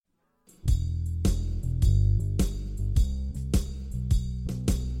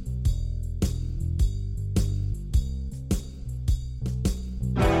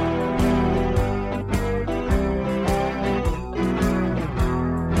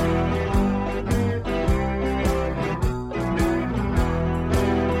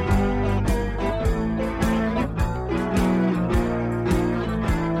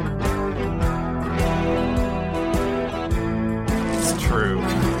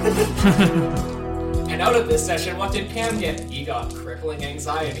And out of this session, what did Pam get? He got crippling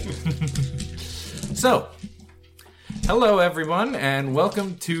anxiety. So, hello everyone, and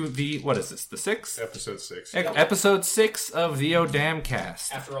welcome to the, what is this, the 6th? Episode 6. Episode 6 of the O Damn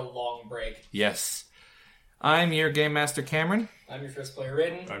Cast. After a long break. Yes. I'm your Game Master Cameron. I'm your first player,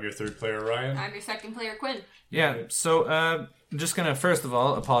 Raiden. I'm your third player, Ryan. I'm your second player, Quinn. Yeah, so, I'm just gonna, first of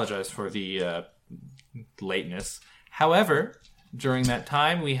all, apologize for the, lateness. However, during that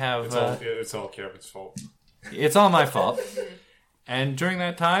time, we have... It's all Cameron's fault. It's all my fault. And during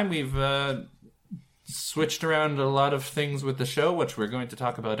that time, we've switched around a lot of things with the show, which we're going to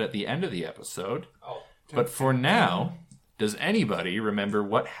talk about at the end of the episode. Oh. But for now, does anybody remember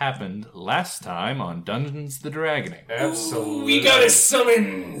what happened last time on Dungeons the Dragoning? Absolutely. We got a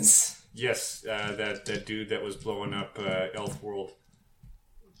summons! Yes, that dude that was blowing up Elf World.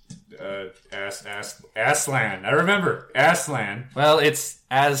 Aslan. I remember. Aslan. Well, it's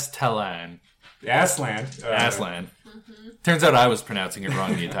Aztalan. Aslan. Aslan. Turns out I was pronouncing it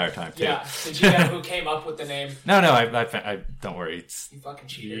wrong the entire time, too. Yeah. Did you know who came up with the name? No, I don't worry. It's You fucking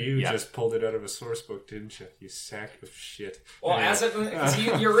cheater. You just pulled it out of a source book, didn't you? You sack of shit. Well,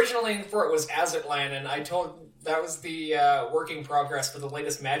 your original name for it was Azatlan, and I told that was the working progress for the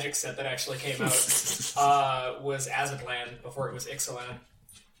latest Magic set that actually came out. Was Azatlan before it was Ixalan.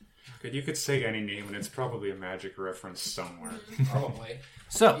 You could say any name, and it's probably a magic reference somewhere. Probably.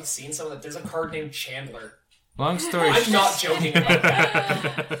 So, Have you seen some of that? There's a card named Chandler. long story I'm not joking about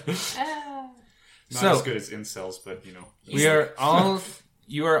that. Not So- as good as incels, but you know.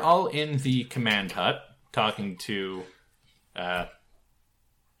 you are all in the command hut talking to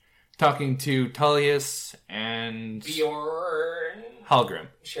Tullius and Bjorn. Halgrim.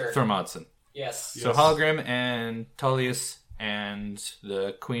 Sure. Thormodson. Yes. So Halgrim and Tullius and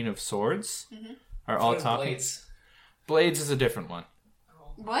the Queen of Swords are all What is talking. Blades? Blades is a different one.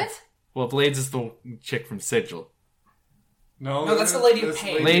 What? Well, Blades is the chick from Sigil. No, that's the Lady of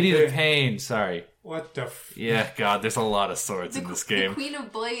Pain. Lady of Pain, sorry. What the Yeah, God, there's a lot of swords in this The game. Queen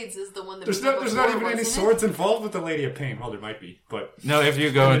of Blades is the one that There's was not before, even any wasn't it? swords involved with the Lady of Pain. Well, there might be, but No, if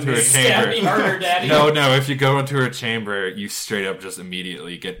you go into a Stab me chamber... harder, Daddy. No, if you go into a chamber, you straight up just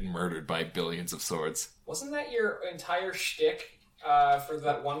immediately get murdered by billions of swords. Wasn't that your entire shtick for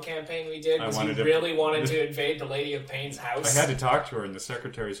that one campaign we did? I Because wanted you to- really wanted to invade the Lady of Pain's house? I had to talk to her, and the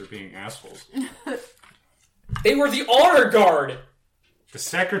secretaries are being assholes. They were the honor guard! The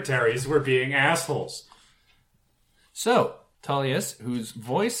secretaries were being assholes. So, Tullius, whose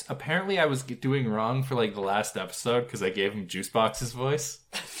voice apparently I was doing wrong for like the last episode because I gave him Juicebox's voice.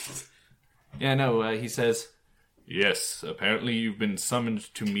 Yeah, no, he says, "Yes, apparently you've been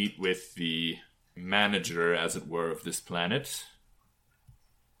summoned to meet with the manager, as it were, of this planet,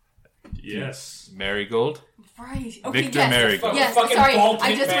 Yes. Marigold." Right. Okay, Victor yes. Marigold. Yes, Fucking sorry. ball I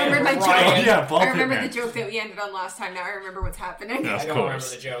pit just man, remembered my Ryan. joke. Yeah, ball I pit remember man. the joke that we ended on last time. Now I remember what's happening. Yeah. I Of don't remember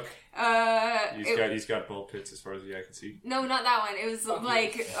course. the joke. He's got ball pits as far as the eye can see. No, not that one. It was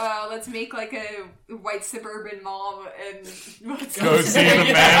like, let's make like a white suburban mom and let's Go see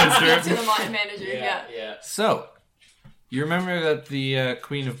the manager. to the manager, yeah. So, you remember that the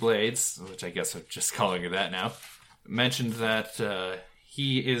Queen of Blades, which I guess I'm just calling her that now, mentioned that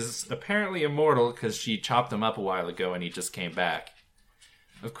he is apparently immortal because she chopped him up a while ago and he just came back.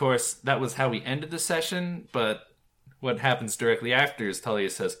 Of course, that was how we ended the session, but what happens directly after is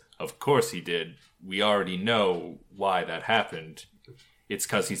Tullius says, "Of course he did. We already know why that happened. It's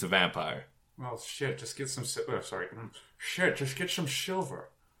because he's a vampire." Well, shit, just get some... Shit, just get some silver.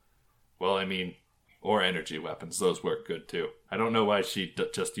 Well, I mean, or energy weapons. Those work good, too. I don't know why she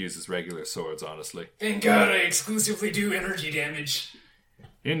just uses regular swords, honestly. Thank God I exclusively do energy damage.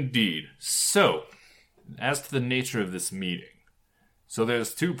 Indeed. So, as to the nature of this meeting. So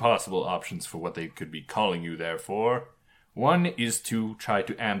there's two possible options for what they could be calling you there for. One is to try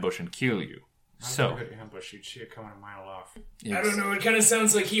to ambush and kill you. So, Good ambush. You'd see it coming a mile off. I don't know, it kind of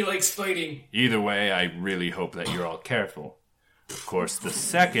sounds like he likes fighting. either way, I really hope that you're all careful. Of course, the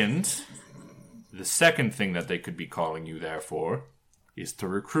second thing that they could be calling you there for is to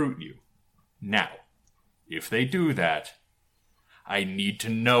recruit you. Now, if they do that, I need to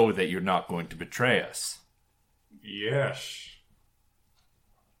know that you're not going to betray us. Yes.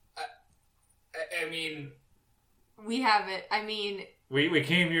 I mean... We haven't. I mean, We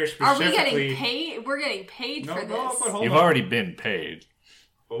came here are specifically... we getting paid? We're getting paid No, for no, this. but hold You've on. already been paid.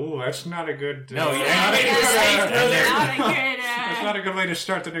 Oh, that's not a good... No, you're Not not. a good- not a good, That's not a good way to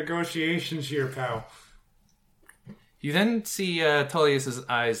start the negotiations here, pal. You then see Tullius's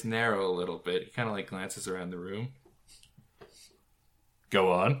eyes narrow a little bit. He kind of like glances around the room.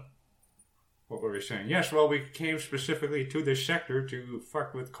 Go on. What were we saying? Yes, well, we came specifically to this sector to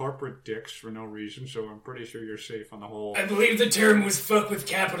fuck with corporate dicks for no reason, so I'm pretty sure you're safe on the whole... I believe the term was fuck with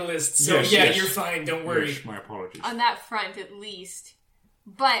capitalists, so Yes. you're fine, don't worry. Yes, my apologies. On that front, at least.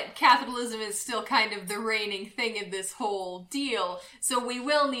 But capitalism is still kind of the reigning thing in this whole deal, so we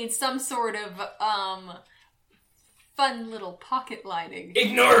will need some sort of, fun little pocket lining.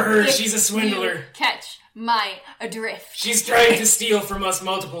 Ignore her, If she's a swindler. you catch my drift. She's tried to steal from us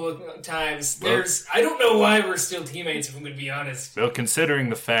multiple times. I don't know why we're still teammates, if I'm going to be honest. Well, considering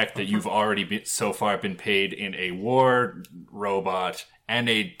the fact that you've already so far been paid in a war robot and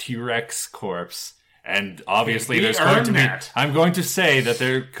a T-Rex corpse, and obviously We there's going to be... earned that. I'm going to say that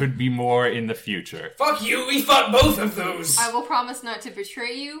there could be more in the future. Fuck you, we fought both of those. I will promise not to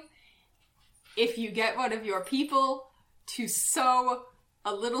betray you if you get one of your people to sew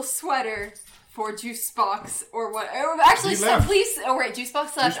a little sweater for Juicebox or what. Actually, He left. please. Oh, right,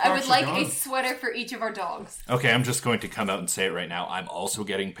 Juicebox left. I Juicebox would is like gone. a sweater for each of our dogs. Okay, I'm just going to come out and say it right now. I'm also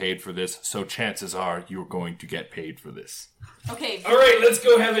getting paid for this, so chances are you're going to get paid for this. Okay. Alright, let's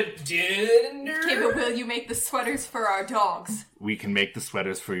go have a dinner. Okay, but will you make the sweaters for our dogs? We can make the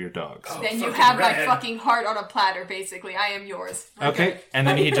sweaters for your dogs. Oh, Then you fucking have my rad. fucking heart on a platter, basically. I am yours. Okay, and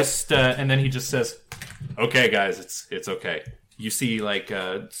then he just says, "Okay, guys, it's okay." You see, like,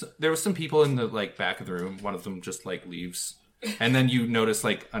 there was some people in the back of the room. One of them just leaves, and then you notice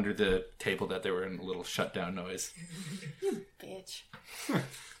under the table that they were in a little shutdown noise. Bitch.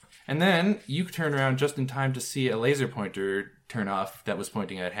 And then you turn around just in time to see a laser pointer turn off that was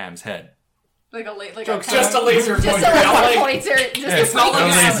pointing at Ham's head. Like a Just a laser Just pointer. a laser not like- pointer. Just It's a not like, No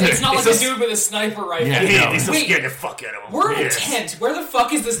laser. it's not like a dude with a sniper rifle. Yeah, no. This will Wait. scare the fuck out of him. We're in a tent. Where the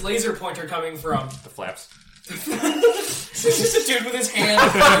fuck is this laser pointer coming from? The flaps. It's just a dude with his hand.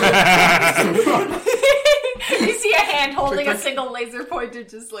 You see a hand holding a single laser pointer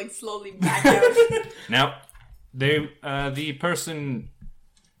just slowly back out. Now, the person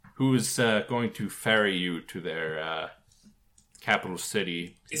who is going to ferry you to their capital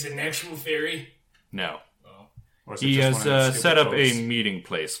city, Is it an actual fairy? no. Or is it He just has one of the stupid set up boats? a meeting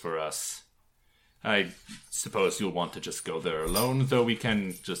place for us. I suppose you'll want to just go there alone, though we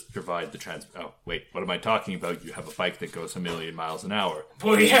can just provide the Oh, wait, what am I talking about? You have a bike that goes 1,000,000 miles an hour.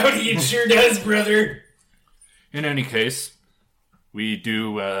 Boy, howdy, it sure does, brother. In any case, we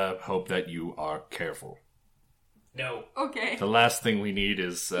do hope that you are careful. No. Okay. The last thing we need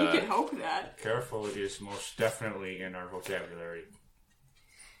is... You can hope that. Careful is most definitely in our vocabulary.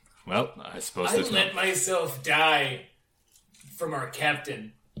 well, I suppose I there's let myself die from our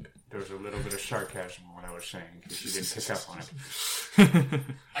captain. There was a little bit of sarcasm in what I was saying, in case you didn't pick up on it.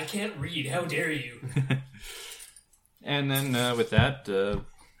 I can't read, how dare you? And then with that,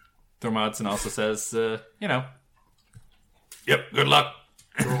 Thormodson also says, yep, good luck.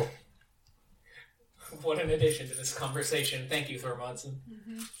 Cool. What an addition to this conversation. Thank you, Thormodson.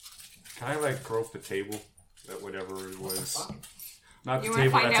 Can I grope the table? That whatever it was. Fuck. Not the You want to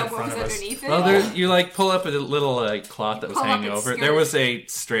table find that's in out what front was of us. underneath it? Well, there, you pull up a little cloth that was Pull up hanging its over it. skirt. There was a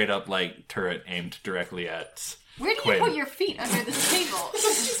straight up turret aimed directly at Where do Quinn. you put your feet under this table?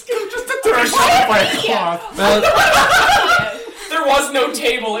 By a cloth. There was no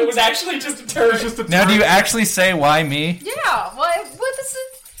table, it was actually just a turret. Now, do you actually say why me? Yeah. What is it?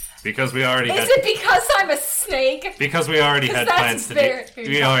 Because we already Is had. it because I'm a snake? Because we already had that's plans to very- deal.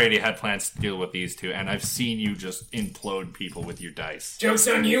 We already had plans to deal with these two, and I've seen you just implode people with your dice. Joke's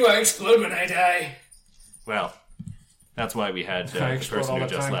on you, I explode when I die. Well, that's why we had I the explode person all who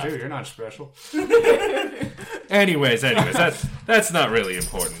the just time left. too. You're not special. Anyways, that's not really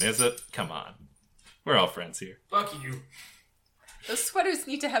important, is it? Come on, we're all friends here. Fuck you. Those sweaters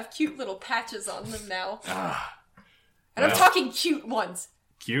need to have cute little patches on them now. And well. I'm talking cute ones.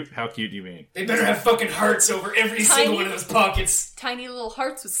 Cute? How cute do you mean? They better have fucking hearts over every single one of those pockets. Tiny little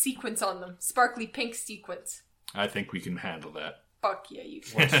hearts with sequins on them. Sparkly pink sequins. I think we can handle that. Fuck yeah, you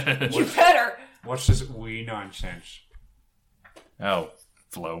You better! What's this wee nonsense? Oh,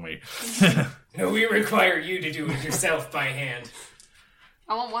 flow me. No, we require you to do it yourself by hand.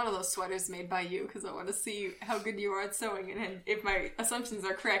 I want one of those sweaters made by you because I want to see how good you are at sewing, and if my assumptions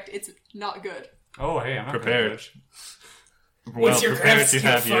are correct, it's not good. Oh, hey, I'm not Prepared. Good. What's your prepared craft to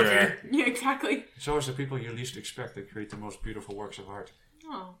skill, have your. fucker? Yeah, exactly. It's always the people you least expect that create the most beautiful works of art.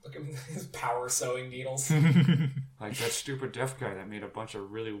 Oh. Look at his power sewing needles. Like that stupid deaf guy that made a bunch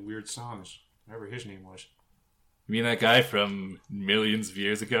of really weird songs. Whatever his name was. You mean that guy from millions of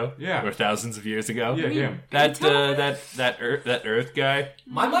years ago? Yeah. Or thousands of years ago? Yeah, him. That Earth guy.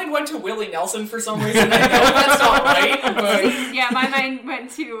 My mind went to Willie Nelson for some reason. I know that's not right, but... Yeah, my mind went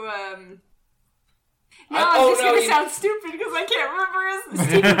to, No, oh, I'm just no, gonna you- sound stupid because I can't remember his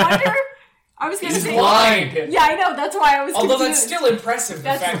Stevie Wonder? I was gonna He's say blind. Yeah, I know. That's why I was. Although confused. that's still impressive, the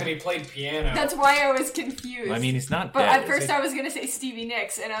That's- fact that he played piano. That's why I was confused. Well, I mean, he's not But dead. at first is he? I was gonna say Stevie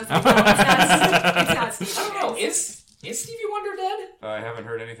Nicks, and I was like, no, it's not Stevie I don't know. Nicks. Is Stevie Wonder dead? I haven't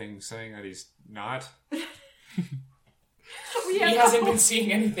heard anything saying that he's not. We He have hasn't been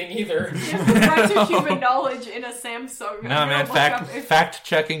seeing anything either. the right to human knowledge in a Samsung. No, man. Fact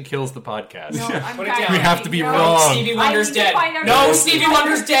checking kills the podcast. No, I'm Put it fact down. We have to be checking. wrong. Stevie Wonder's I need to dead. find out No, who Stevie Stevie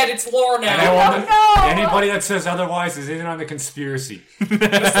Wonder's dead. It's lore And now. I no! anybody that says otherwise is in on the conspiracy.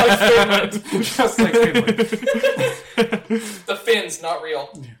 Just like Finland. Just like Finland. The Finns, not real.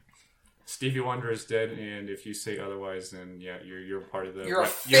 Stevie Wonder is dead, and if you say otherwise, then yeah, you're part of the You're a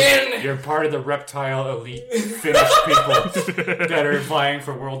Finn! You're part of the reptile elite Finnish people that are vying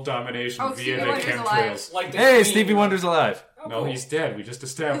for world domination Oh, via Stevie the Wonder's chemtrails. Like the Hey, Queen. Stevie Wonder's alive. Oh, No, cool. he's dead. We just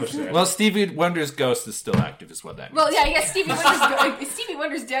established that. Well, Stevie Wonder's ghost is still active, is what that means. Well, yeah, I guess Stevie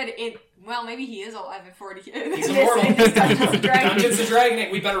Wonder's dead in. Well, maybe he is alive at 40. He's immortal. In this Dungeons and Dragons. Dungeons and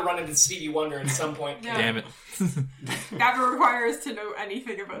Dragons. We better run into Stevie Wonder at some point. Yeah. Damn it. That requires to know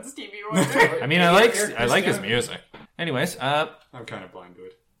anything about Stevie Wonder. I mean, I like his music. Anyways, I'm kind of blind to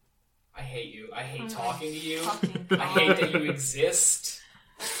it. I hate you. I hate talking to you. Fucking I hate that you exist.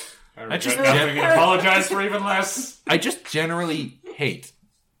 I regret just- nothing and apologize for even less. I just generally hate.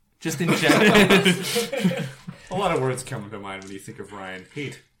 Just in general. A lot of words come to mind when you think of Ryan.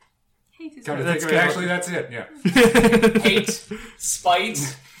 Hate. Hate is Come to That's think of it, good. actually, that's it. Yeah. Hate,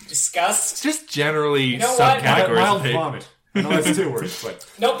 spite, disgust. just generally know what? subcategories Mild of hate. vomit. I know that's 2 words, but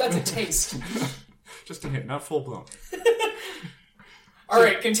Nope, that's a taste. just a hint, not full blown. All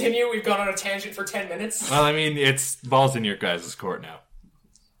right, continue. We've gone on a tangent for 10 minutes. Well, I mean, it's balls in your guys' court now.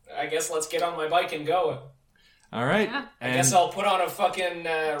 I guess let's get on my bike and go. All right. Yeah. I And, guess I'll put on a fucking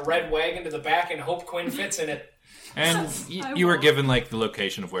red wagon to the back and hope Quinn fits in it. and I you were won't. given, like, the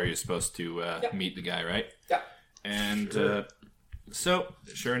location of where you're supposed to meet the guy, right? Yeah. And so,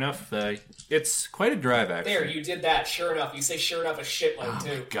 sure enough, it's quite a drive, actually. There, you did that. Sure enough. You say sure enough a shitload,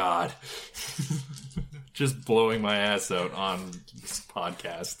 too. God. Just blowing my ass out on this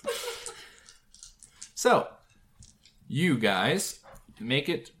podcast. So, you guys make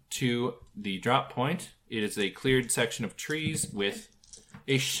it to the drop point. It is a cleared section of trees with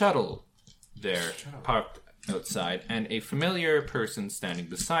a shuttle there parked outside and a familiar person standing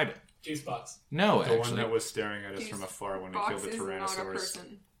beside it. Juice box. No, The one actually. that was staring at us from afar when we killed Box the is not a Tyrannosaurus.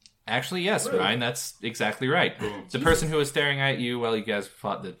 person. Actually, yes, Really? Ryan, that's exactly right. The person who was staring at you while you guys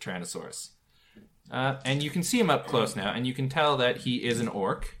fought the Tyrannosaurus. And you can see him up close now, and you can tell that he is an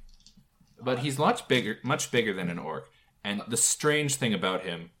orc, but he's much bigger than an orc. And the strange thing about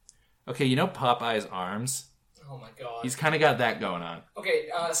him, okay, you know Popeye's arms? Oh my god. He's kind of got that going on. Okay,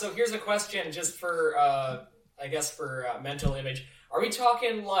 so here's a question just for, I guess for mental image. Are we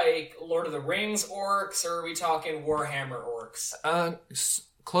talking like Lord of the Rings orcs, or are we talking Warhammer orcs?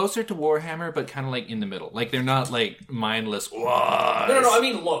 Closer to Warhammer, but kind of like in the middle. Like they're not like mindless. Wah! No, I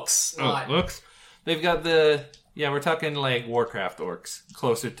mean looks, not... looks. They've got the we're talking like Warcraft orcs,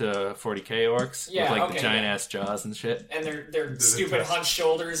 closer to 40k orcs Yeah, with like okay, the giant yeah. ass jaws and shit. And their stupid hunched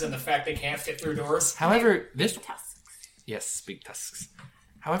shoulders and the fact they can't fit through doors. However, this Tusks. yes, big tusks.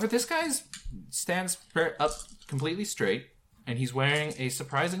 However, this guy stands up completely straight, and he's wearing a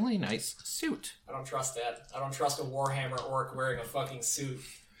surprisingly nice suit. I don't trust that. I don't trust a Warhammer orc wearing a fucking suit.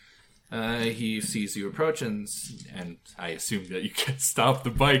 He sees you approach, and I assume that you can stop the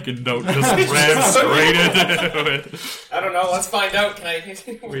bike and don't just ram straight into it. I don't know. Let's find out. Can I?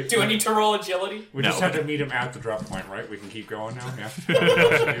 Do I need to roll agility? We No. just have to meet him at the drop point, right? We can keep going now, yeah?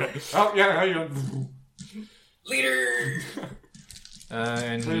 Oh, yeah, how you doing? Leader.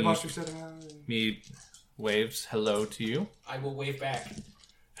 And Hey, he, boss, you said, he waves hello to you. I will wave back.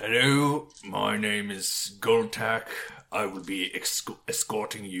 Hello, my name is Goltak. I will be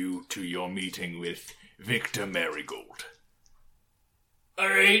escorting you to your meeting with Victor Marigold. All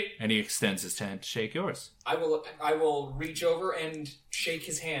right. And he extends his hand to shake yours. I will reach over and shake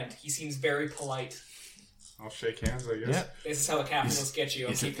his hand. He seems very polite. I'll shake hands, I guess. Yeah. This is how the capitalists get you.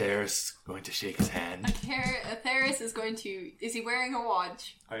 I'm Is keeping- Atheris going to shake his hand? Atheris is going to... Is he wearing a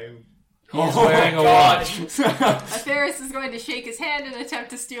watch? I am... He's wearing a God. watch. Atheris is going to shake his hand and attempt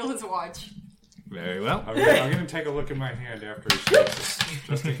to steal his watch. Very well. I'm going to take a look at my hand after he shakes it,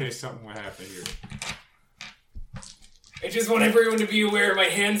 just in case something would happen here. I just want everyone to be aware my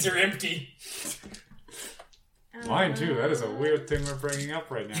hands are empty. Mine, too. That is a weird thing we're bringing up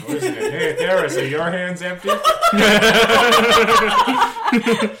right now, isn't it? Hey, Theris, are your hands empty?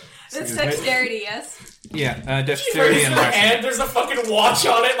 That's dexterity, yes? Yeah, He dexterity raises and my larceny. hand. There's a fucking watch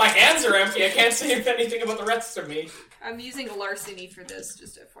on it. My hands are empty. I can't say anything about the rest of me. I'm using larceny for this,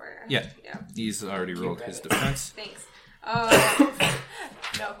 just FYI. Yeah. Yeah. He's already rolled his defense. Thanks.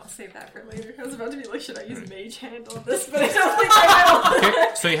 No, I'll save that for later. I was about to be like, should I use mage hand on this? But I don't think I will.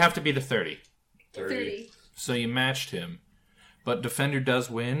 Okay, so you have to beat a 30. 30. So you matched him. But Defender does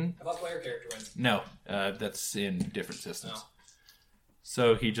win. How about player character wins? No, that's in different systems. Oh.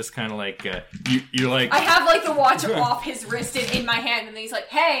 So he just kind of like, you're like... I have like the watch off his wrist and in my hand, and then he's like,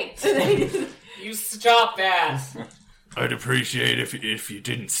 hey! You stop that! I'd appreciate if you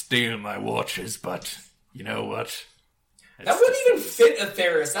didn't steal my watches, but you know what? That wouldn't even fit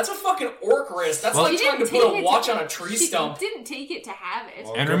Atheris. That's a fucking orc wrist. That's like She trying to didn't put take a it watch to- on a tree She stump. didn't take it to have it.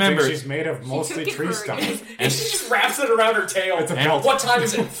 Well, And good remember- thing she's made of mostly took it tree for- stumps. And she just wraps it around her tail. It's a belt. What time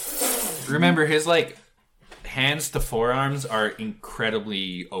is it? Remember, his like hands to forearms are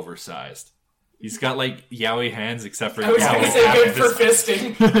incredibly oversized. He's got like yaoi hands, except for I was gonna say good for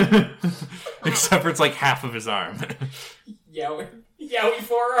fisting. except for it's like half of his arm. Yowie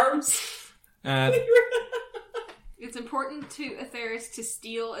forearms. It's important to Atheris to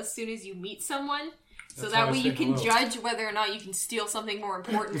steal as soon as you meet someone, so That's how that I way you say can hello. judge whether or not you can steal something more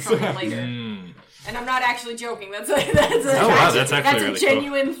important from him later. And I'm not actually joking. That's a that's actually really a cool.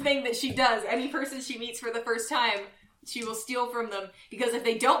 genuine thing that she does. Any person she meets for the first time, she will steal from them, because if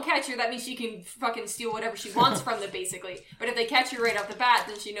they don't catch her, that means she can fucking steal whatever she wants from them, basically. But if they catch her right off the bat,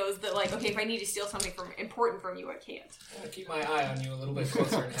 then she knows that, like, okay, if I need to steal something important from you, I can't. I'm gonna keep my eye on you a little bit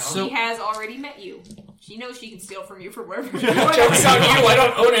closer now. So- She has already met you. She knows she can steal from you for whatever. Joke's on you, I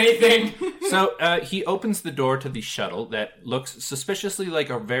don't own anything. So he opens the door to the shuttle that looks suspiciously like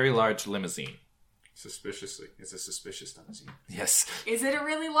a very large limousine. Suspiciously. It's a suspicious limousine. Yes. Is it a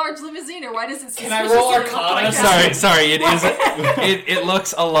really large limousine, or why does it? Can I roll suspiciously look Arcana? like that? Sorry, it is. It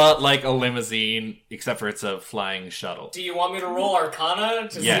looks a lot like a limousine, except for it's a flying shuttle. Do you want me to roll Arcana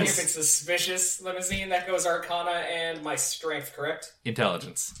to Yes. see if it's a suspicious limousine? That goes Arcana and my strength, correct?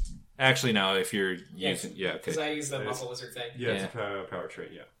 Intelligence. Actually, no. If you're Yes. using, yeah, Because okay. I use the It is. muscle wizard thing. Yeah, it's a power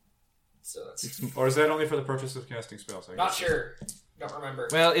trait, yeah. So that's Or is that only for the purchase of casting spells? I not guess? sure. Don't remember.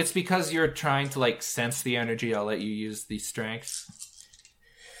 Well, it's because you're trying to like sense the energy. I'll let you use the strengths.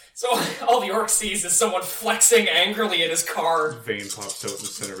 So all the orc sees is someone flexing angrily at his car. Vein pops out in the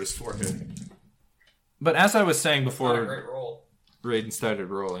center of his forehead. But as I was saying Not a before great roll. Raiden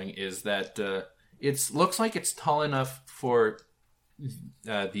started rolling, is that it looks like it's tall enough for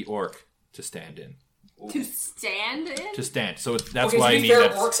the orc to stand in. To stand in? To stand. So that's Okay, why to I be need fair,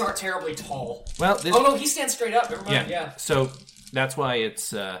 that. orcs aren't terribly tall. Well, this, Oh no, he stands straight up. Never mind. Yeah. So that's why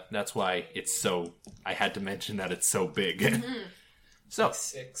it's so. I had to mention that it's so big. So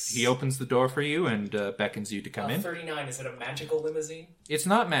 6. he opens the door for you and beckons you to come in. 39. Is it a magical limousine? It's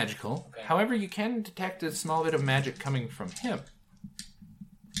not magical. Okay. However, you can detect a small bit of magic coming from him.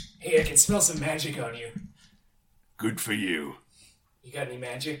 Hey, I can smell some magic on you. Good for you. You got any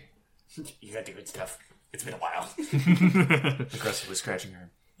magic? You got the good stuff. It's been a while. Aggressively scratching her.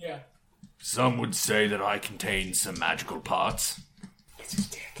 Yeah. Some would say that I contain some magical parts. It's his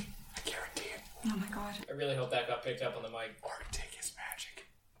dick. I guarantee it. Oh my god. I really hope that got picked up on the mic. Orc dick is magic.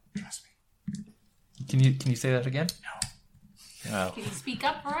 Trust me. Can you say that again? No. Oh. Can you speak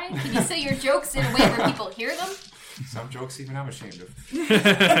up, Brian? Can you say your jokes in a way where people hear them? Some jokes even I'm ashamed of.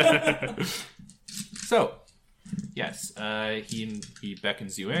 So, yes, he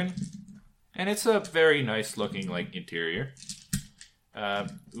beckons you in, and it's a very nice looking like interior.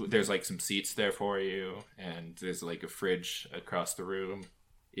 There's like some seats there for you, and there's like a fridge across the room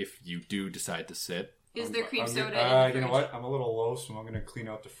if you do decide to sit. Is there cream I'm soda gonna- in the you know fridge? what? I'm a little low, so I'm going to clean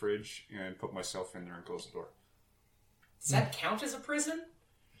out the fridge and put myself in there and close the door. Does that count as a prison?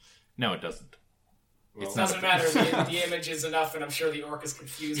 No, it doesn't. Well, It doesn't matter. The image is enough, and I'm sure the orc is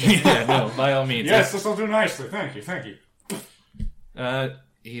confused. Yeah, no, by all means. Yes, this will do nicely. Thank you, thank you.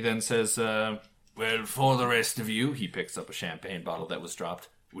 He then says, well, for the rest of you, he picks up a champagne bottle that was dropped.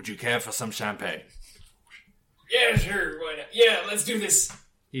 Would you care for some champagne? Yeah, sure. Why not? Yeah, let's do this.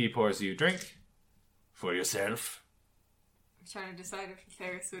 He pours you a drink. For yourself. I'm trying to decide if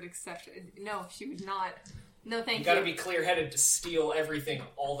Ferris would accept it. No, she would not. No, thank You you. gotta be clear-headed to steal everything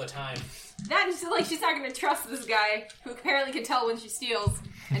all the time. That is like she's not going to trust this guy who apparently can tell when she steals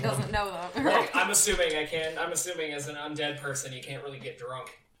and doesn't know them. Like, I'm assuming I can. I'm assuming as an undead person, you can't really get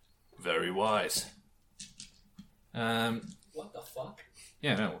drunk. Very wise. What the fuck?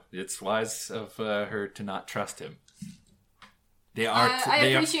 Yeah, no, it's wise of her to not trust him. They are. I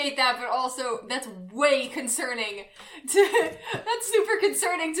they are appreciate that, but also that's way concerning. That's super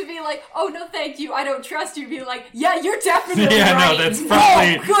concerning to be like, oh no, thank you, I don't trust you. Be like, yeah, you're definitely Yeah, no, right. that's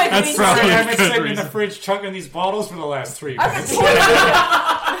probably- good that's reason. probably- I've been good sitting in the reason. fridge chugging these bottles for the last 3 I've minutes.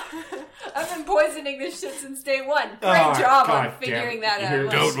 been poisoning doing this shit since day one. Great Oh, job God on damn figuring it. that Here-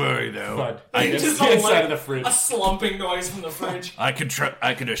 out. Don't worry, though. Bud. Just Inside of the fridge. a slumping noise from the fridge. I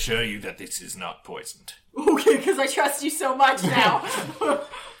can assure you that this is not poisoned. Okay, because I trust you so much now.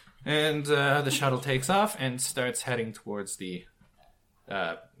 And the shuttle takes off and starts heading towards the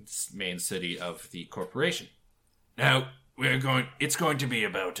main city of the corporation. Now, it's going to be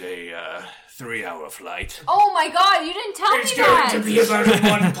about a 3-hour flight. Oh my god, you didn't tell It's me going that! to be about a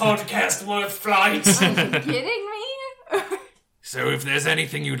one podcast worth flight. Are you kidding me? So if there's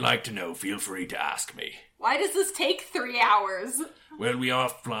anything you'd like to know, feel free to ask me. Why does this take 3 hours? Well, we are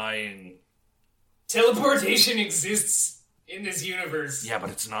flying... Teleportation exists in this universe. Yeah, but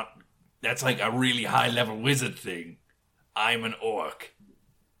it's not... That's like a really high-level wizard thing. I'm an orc.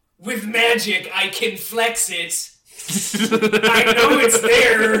 With magic, I can flex it. I know it's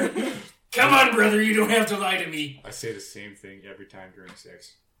there. Come on, brother, you don't have to lie to me. I say the same thing every time during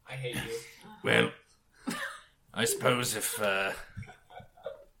sex. I hate you. Well, I suppose if...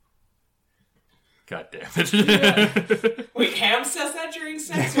 God damn it. Wait, Ham says that during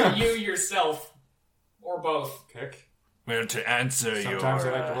sex, or you yourself? Or both? Pick. Well, to answer Sometimes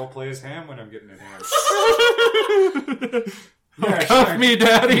your... I like to roleplay as ham when I'm getting it ham. Cuff me,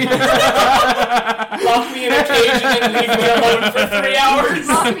 daddy! Lock me in a cage and then leave me alone for 3 hours.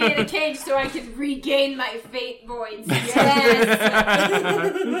 Lock me in a cage so I can regain my fate points. Yes!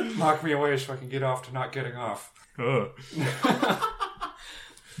 Lock me away so I can get off to not getting off.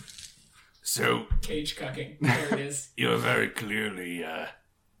 So, Cage cucking. There it is. you very clearly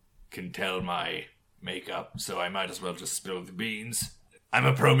can tell my makeup, so I might as well just spill the beans. I'm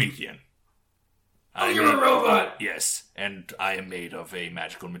a Promethean. Oh, you're a robot. Yes, and I am made of a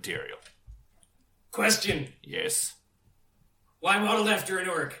magical material. Question. Yes. Why modeled after an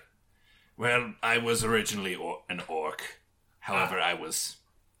orc? Well, I was originally an orc. However, I was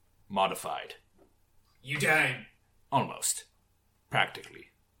modified. You died. Almost.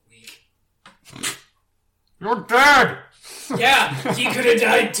 Practically. Weak. You're dead! Yeah, he could have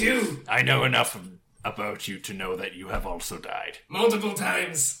died too. I know enough about you to know that you have also died. Multiple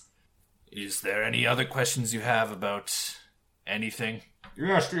times. Is there any other questions you have about anything?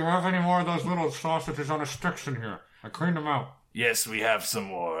 Yes, do you have any more of those little sausages on a sticks in here? I cleaned them out. Yes, we have some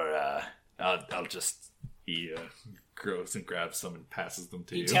more. I'll just... He grows and grabs some and passes them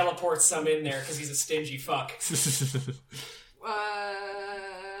to He you. teleports some in there because he's a stingy fuck.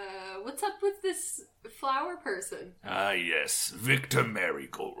 What's up with this flower person? Yes. Victor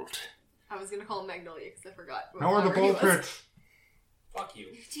Marigold. I was gonna call him Magnolia because I forgot. what How are the flower he bowl was. pits? Fuck you.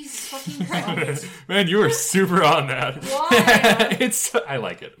 Jesus fucking Christ. Man, you were super on that. Why? I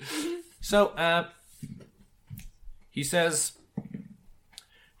like it. So, he says,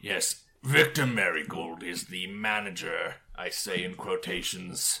 yes, Victor Marigold is the manager, I say in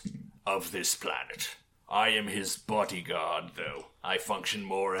quotations, of this planet. I am his bodyguard, though. I function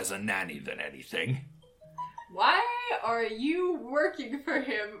more as a nanny than anything. Why are you working for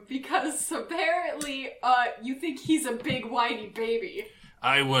him? Because apparently, you think he's a big whiny baby.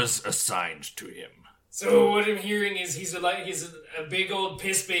 I was assigned to him. So what I'm hearing is he's a big old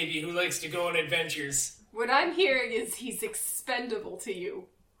piss baby who likes to go on adventures. What I'm hearing is he's expendable to you.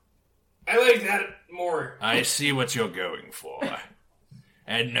 I like that more. I see what you're going for.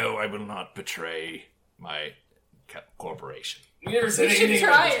 And no, I will not betray my corporation. We never said You should anything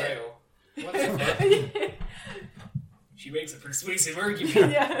try about it. betrayal. What the fuck? She makes a persuasive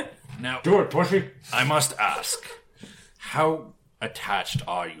argument. Yeah. Now, Do it, pussy. I must ask, how attached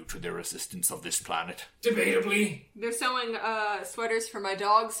are you to the resistance of this planet? Debatably. They're sewing sweaters for my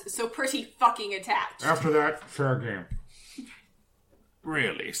dogs, so pretty fucking attached. After that, fair game.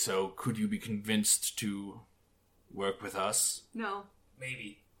 Really? So could you be convinced to work with us? No.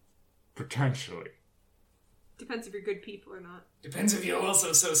 Maybe. Potentially. Depends if you're good people or not. Depends if you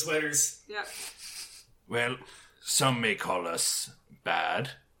also sew sweaters. Yeah. Well, some may call us bad.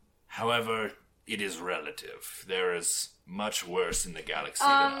 However, it is relative. There is much worse in the galaxy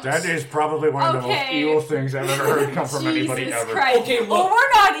than us. That is probably one of the most Okay. evil things I've ever heard come from anybody Jesus ever. Christ. Okay, look. Well,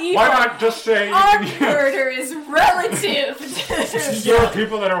 we're not evil. Why not just say Our murder is relative. there are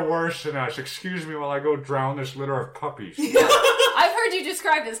people that are worse than us? Excuse me while I go drown this litter of puppies. I've heard you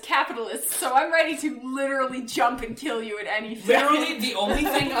described as capitalist, so I'm ready to literally jump and kill you at any second. Literally, the only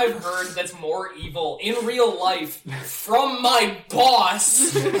thing I've heard that's more evil in real life from my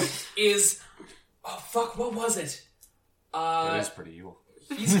boss is... Oh, fuck, what was it? That is pretty evil.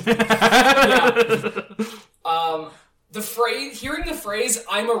 Hearing the phrase,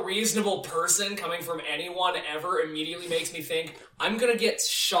 I'm a reasonable person, coming from anyone ever, immediately makes me think, I'm gonna get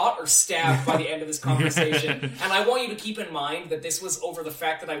shot or stabbed by the end of this conversation. And I want you to keep in mind that this was over the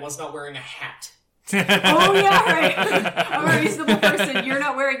fact that I was not wearing a hat. Oh, yeah, right. I'm a reasonable person. You're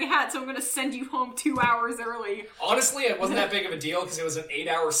not wearing a hat, so I'm going to send you home 2 hours early. Honestly, it wasn't that big of a deal because it was an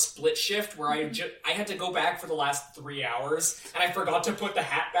 8-hour split shift where I had to go back for the last 3 hours, and I forgot to put the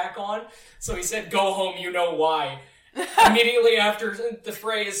hat back on. So he said, "Go home, you know why." Immediately after the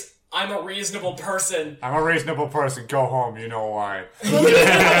phrase, "I'm a reasonable person." I'm a reasonable person. Go home. You know why.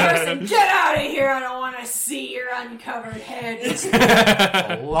 Person, get out of here. I don't want to see your uncovered head.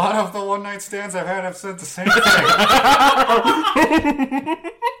 A lot of the one-night stands I've had have said the same thing.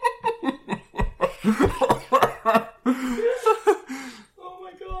 Oh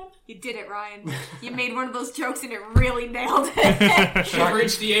my god. You did it, Ryan. You made one of those jokes and it really nailed it. You've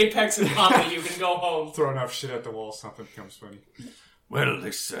reached the apex of comedy. You can go home. Throw enough shit at the wall, something becomes funny. Well,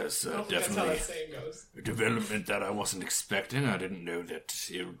 this is I don't think that's how that saying goes. a development that I wasn't expecting. I didn't know that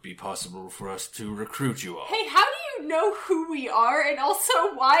it would be possible for us to recruit you all. Hey, how do you know who we are? And also,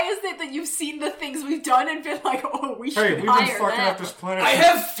 why is it that you've seen the things we've done and been like, oh, we should Hey, we've been hire fucking them? up this planet. I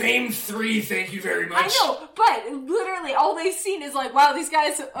have Fame 3, thank you very much. I know, but literally all they've seen is like, wow, these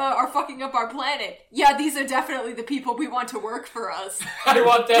guys are fucking up our planet. Yeah, these are definitely the people we want to work for us. I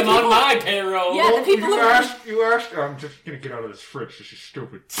want them on my payroll. Yeah, the people You who asked. I'm just gonna get out of this fridge. This is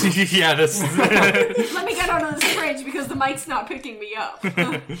stupid. Yeah, this. let me get out of this fridge because the mic's not picking me up.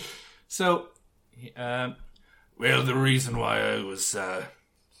 So, well, the reason why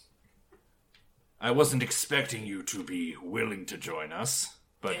I wasn't expecting you to be willing to join us,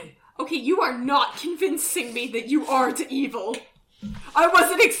 but Okay, you are not convincing me that you aren't evil. I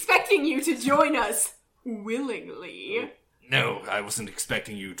wasn't expecting you to join us willingly. no, I wasn't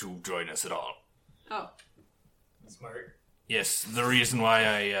expecting you to join us at all. Oh. Smart. Yes, the reason why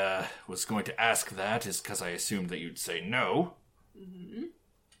I was going to ask that is because I assumed that you'd say no. Mm-hmm.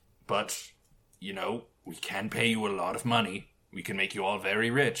 But, you know, we can pay you a lot of money. We can make you all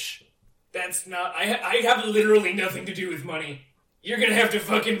very rich. That's not... I have literally nothing to do with money. You're gonna have to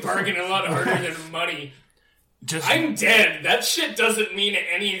fucking bargain a lot harder than money. I'm dead. That shit doesn't mean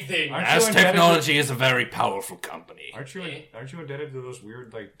anything. Aren't As you indebted technology is a very powerful company. Aren't you indebted to those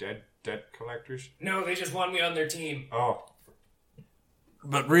weird like debt collectors? No, they just want me on their team. Oh,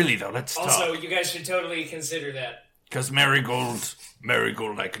 But really, though, let's Also, talk. you guys should totally consider that. Because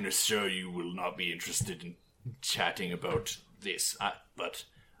Marigold, I can assure you, will not be interested in chatting about this. But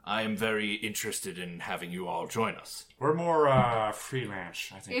I am very interested in having you all join us. we're more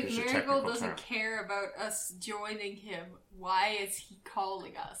freelance. I think is If a technical Marigold doesn't term. care about us joining him, why is he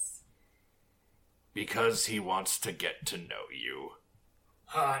calling us? Because he wants to get to know you.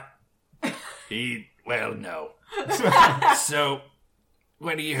 Hot. Well, no. So,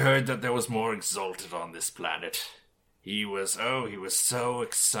 when he heard that there was more Exalted on this planet, he was so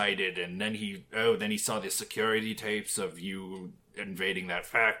excited, and then he saw the security tapes of you invading that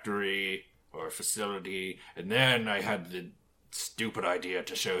factory or facility, and then I had the stupid idea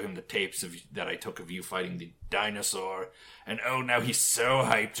to show him the tapes that I took of you fighting the dinosaur, and now he's so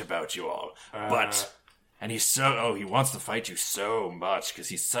hyped about you all. And he wants to fight you so much because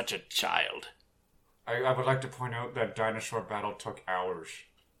he's such a child. I would like to point out that dinosaur battle took hours,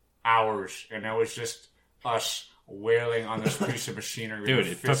 and it was just us wailing on this piece of machinery. Dude,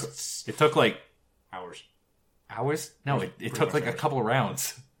 with fists. it took like Hours. hours? No, it pretty took much like a hours. couple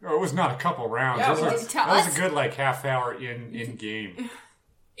rounds. Oh, it was not a couple rounds. Yeah, It well, was, to that was us- a good like half hour in game,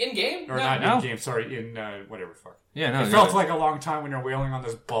 In game? or No. not No. in game. Sorry, in whatever. Fuck. Yeah, no. It felt like a long time when you're wailing on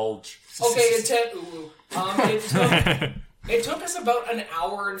this bulge. Okay, it took us about an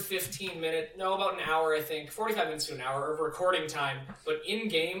hour and 15 minutes. No, about an hour, I think. 45 minutes to an hour of recording time. But in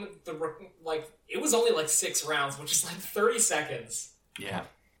game, it was only like 6 rounds, which is like 30 seconds. Yeah.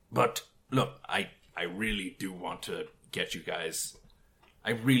 But look, I really do want to get you guys.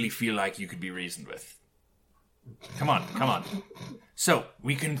 I really feel like you could be reasoned with. Come on. So,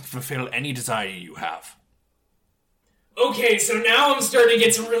 we can fulfill any desire you have. Okay, so now I'm starting to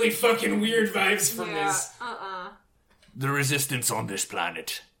get some really fucking weird vibes from this. The resistance on this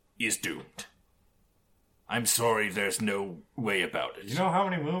planet is doomed. I'm sorry, there's no way about it. You know how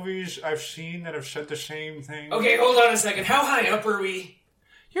many movies I've seen that have said the same thing? Okay, hold on a second. How high up are we?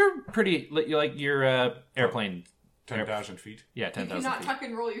 You're pretty, your airplane. 10,000 feet. Yeah, You 10,000 cannot feet. tuck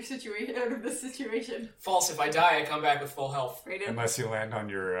and roll your situation out of this situation. False. If I die, I come back with full health. Right in. Unless you land on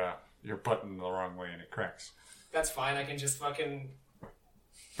your button the wrong way and it cracks. That's fine. I can just fucking...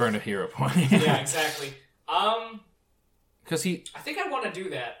 Burn a hero point. Yeah, exactly. Because I think I want to do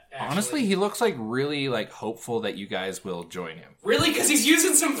that, actually. honestly, he looks like really hopeful that you guys will join him. Really? Because he's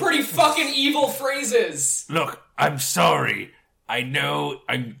using some pretty fucking evil phrases. Look, I'm sorry. I know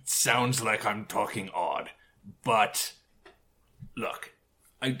it sounds like I'm talking odd, but look,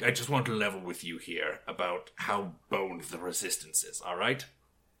 I just want to level with you here about how boned the resistance is, alright?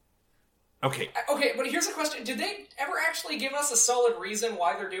 Okay. Okay, but here's a question. Did they ever actually give us a solid reason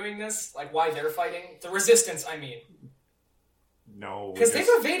why they're doing this? Like, why they're fighting? The resistance, I mean. No. Because they've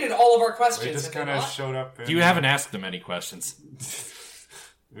evaded all of our questions. They just kind of showed up. You haven't asked them any questions.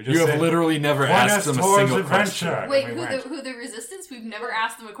 We just You have said, literally never "Point asked us them a towards single adventure." question Wait, And we went. who the resistance? We've never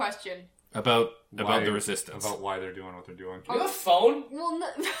asked them a question. about Why- the resistance. About why they're doing what they're doing. On the phone? Well, no,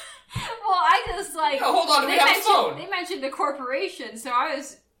 well, I just like. No, hold on, do we have a mentioned, phone? They mentioned a corporation, so I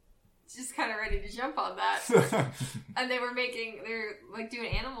was just kind of ready to jump on that. And they're like doing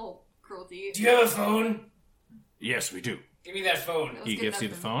animal cruelty. Do you have a phone? Yes, we do. Give me that phone. That was He good gives you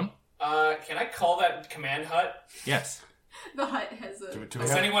the enough phone? Can I call that command hut? Yes. The hut has a. Do we Does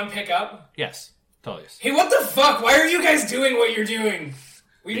have- anyone pick up? Yes. Tullius. Hey, what the fuck? Why are you guys doing what you're doing?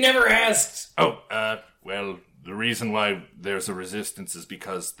 We've never asked. Well, the reason why there's a resistance is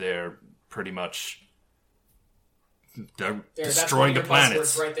because they're pretty much... They're destroying the that's one of your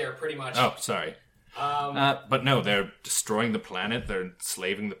planets. buzzwords right there, pretty much. Oh, sorry. But no, they're destroying the planet, they're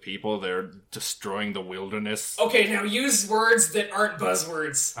enslaving the people, they're destroying the wilderness. Okay, now use words that aren't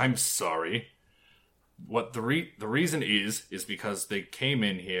buzzwords. I'm sorry. What the reason is because they came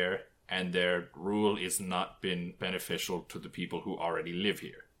in here and their rule is not been beneficial to the people who already live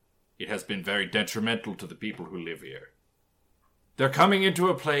here. It has been very detrimental to the people who live here. They're coming into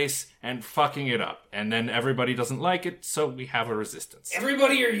a place and fucking it up, and then everybody doesn't like it, so we have a resistance.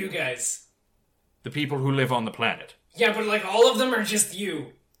 Everybody or you guys? The people who live on the planet. Yeah, but like all of them or just you?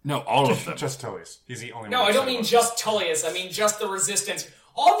 No, all of them. Just Tullius. He's the only one. No, I that don't said mean about just Tullius. I mean just the resistance.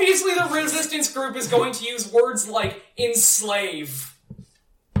 Obviously the resistance group is going to use words like enslave.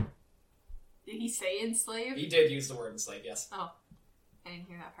 Did he say enslave? He did use the word enslave, yes. Oh, I didn't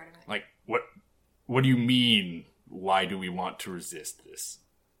hear that part of it. Like, what do you mean, why do we want to resist this?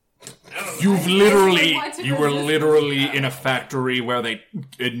 You've literally, want to you were resist literally in a factory where they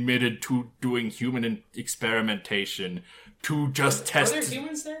admitted to doing human experimentation to just Are test. there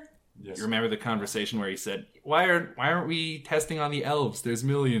humans there? Yes. You remember the conversation where he said, "Why aren't we testing on the elves? There's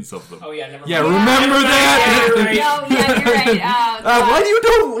millions of them." Oh yeah, never Yeah, mind. remember that? Yeah, right. No, yeah, you're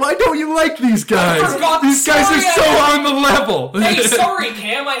right. Why don't you like these guys? forgot- These guys are sorry, so I- on the level. Hey, sorry,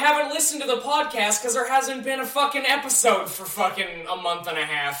 Cam, I haven't listened to the podcast because there hasn't been a fucking episode for fucking a month and a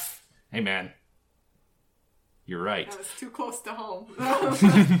half. Hey man, you're right. That was too close to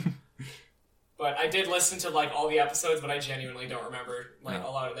home. But I did listen to like all the episodes, but I genuinely don't remember like a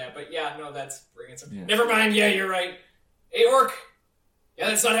lot of that. But yeah, no, that's bringing some. Yeah. Never mind. Yeah, you're right. Hey, Orc. Yeah,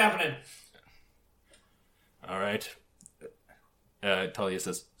 that's not happening. All right. Talia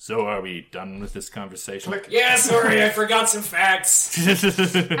says, "So are we done with this conversation?" Click. Yeah, sorry, I forgot some facts.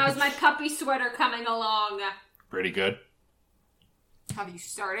 How's my puppy sweater coming along? Pretty good. Have you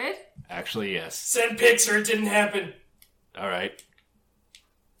started? Actually, yes. Send pics or it didn't happen. All right.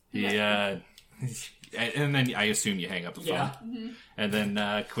 And then I assume you hang up the phone. Yeah. And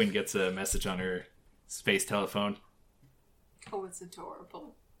then Quinn gets a message on her space telephone. Oh, it's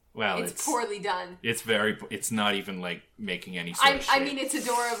adorable. Well, It's poorly done. it's not even like making any sort of I shape. mean, it's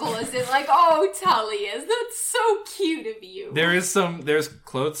adorable. Is it like, oh, Tullius, that's so cute of you? There's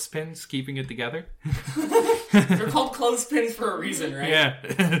clothespins keeping it together. They're called clothespins for a reason, right?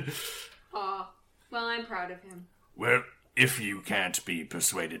 Yeah. Aw. Well, I'm proud of him. Well, if you can't be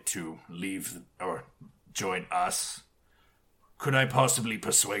persuaded to leave or join us, could I possibly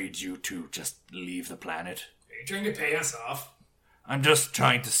persuade you to just leave the planet? Are you trying to pay us off? I'm just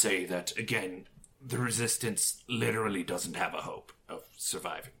trying to say that, again, the Resistance literally doesn't have a hope of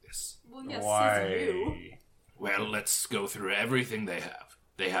surviving this. Well, yes, Why? says you. Well, let's go through everything they have.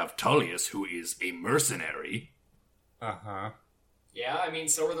 They have Tullius, who is a mercenary. Uh-huh. Yeah, I mean,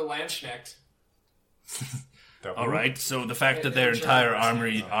 so are the Landsknecht. All right, so the fact that their entire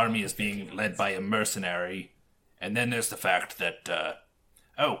army is being led by a mercenary, and then there's the fact that,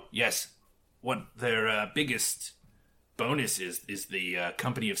 what their biggest bonus is the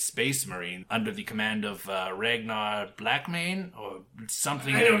company of Space Marine under the command of Ragnar Blackmane or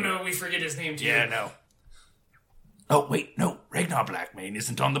something. I don't know, we forget his name too. Yeah, no. Oh, wait, no. Ragnar Blackmane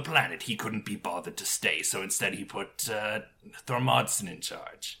isn't on the planet. He couldn't be bothered to stay, so instead he put Thormodson in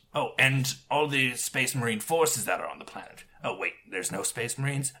charge. Oh, and all the Space Marine forces that are on the planet. Oh, wait, there's no Space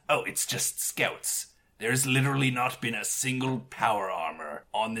Marines? Oh, it's just scouts. There's literally not been a single power armor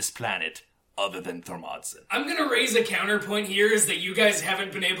on this planet other than Thormodson. I'm gonna raise a counterpoint here is that you guys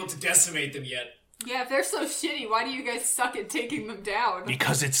haven't been able to decimate them yet. Yeah, if they're so shitty, why do you guys suck at taking them down?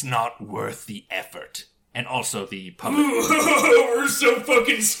 Because it's not worth the effort. And also the public... We're so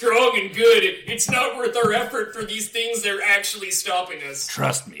fucking strong and good. It's not worth our effort for these things. They're actually stopping us.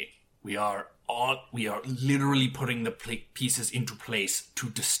 Trust me, we are literally putting the pieces into place to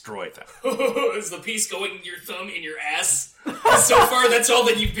destroy them. Is the piece going your thumb in your ass? So far, that's all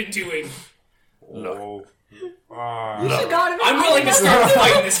that you've been doing. Oh. I'm willing to start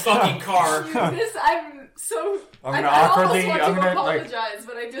fighting this fucking car. I'm gonna I awkwardly. almost I'm want to gonna like apologize,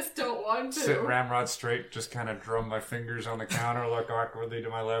 but I just don't want to. sit ramrod straight, just kind of drum my fingers on the counter, look awkwardly to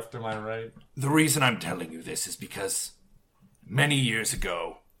my left, to my right. The reason I'm telling you this is because many years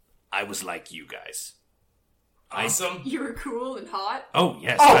ago, I was like you guys. Awesome. You were cool and hot. Oh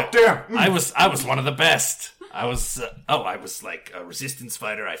yes. Oh damn! I was one of the best. I was like a resistance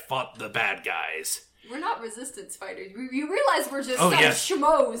fighter. I fought the bad guys. We're not resistance fighters. You realize we're just Oh, some yes.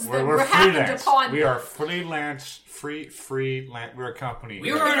 schmoes that We're happened freelance. upon. We are freelance, freelance. We're a company.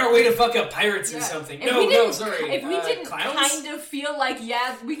 We were on our way to fuck up pirates or Yeah. something. If No, we didn't- sorry. If we didn't clowns? kind of feel like,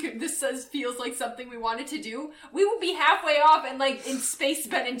 we could. Feels like something we wanted to do. We would be halfway off and like in Space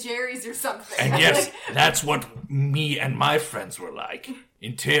Ben and Jerry's or something. And yes, Like, that's what me and my friends were like.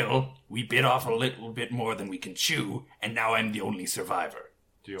 Until we bit off a little bit more than we can chew, and now I'm the only survivor.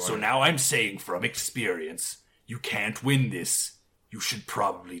 So now I'm saying from experience, you can't win this. You should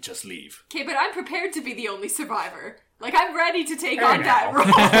probably just leave. okay, but I'm prepared to be the only survivor. Like I'm ready to take Hey, on that now. role.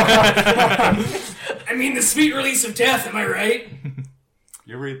 I mean, the sweet release of death, am I right?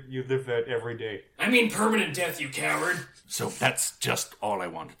 You live that every day. I mean permanent death, you coward. So that's just all I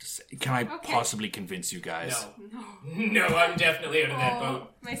wanted to say. Can I possibly convince you guys? No, I'm definitely out of that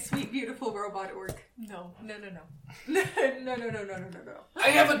boat. My sweet, beautiful robot orc. No. No. I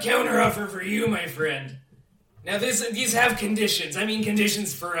have a counter offer for you, my friend. Now, these have conditions. I mean,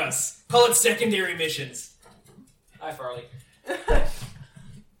 conditions for us. Call it secondary missions. Hi, Farley.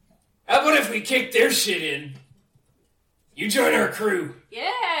 How about if we kick their shit in? You join our crew. Yeah.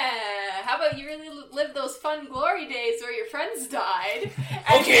 How about you really live those fun glory days where your friends died?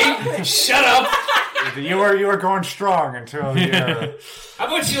 And Okay, shut up. You were going strong until you. How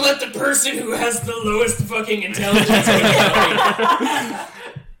about you let the person who has the lowest fucking intelligence go?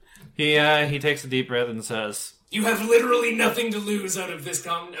 He takes a deep breath and says, You have literally nothing to lose out of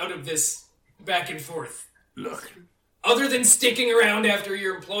this back and forth. "Look, Other than sticking around after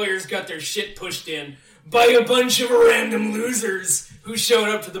your employers got their shit pushed in by a bunch of random losers who showed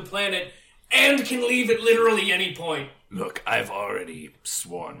up to the planet and can leave at literally any point. Look, I've already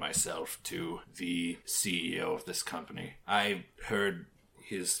sworn myself to the CEO of this company. I heard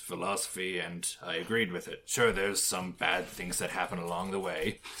his philosophy and I agreed with it. Sure, there's some bad things that happen along the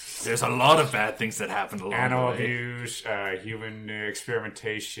way. There's a lot of bad things that happen along Animal the way. abuse, human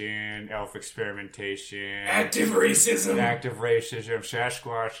experimentation, elf experimentation, Active racism. active racism,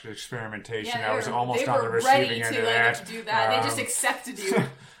 Sasquatch experimentation. Yeah, I was almost they on the were receiving ready end to of like that. do that. They just accepted you.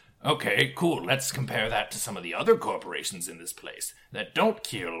 Okay, cool. Let's compare that to some of the other corporations in this place that don't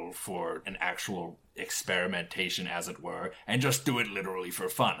kill for an actual experimentation, as it were, and just do it literally for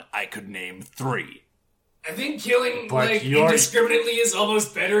fun. I could name 3. I think killing But you're- indiscriminately is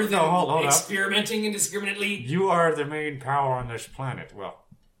almost better than hold up. experimenting indiscriminately. You are the main power on this planet. Well,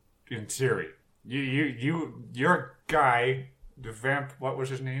 in theory, your guy, the vamp. What was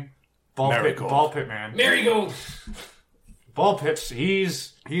his name? Marigold. Ball Pit Man. Marigold. Ball Pits.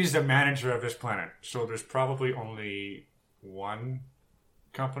 He's the manager of this planet. So there's probably only one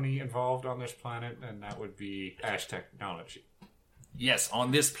company involved on this planet, and that would be Ash Technology. Yes,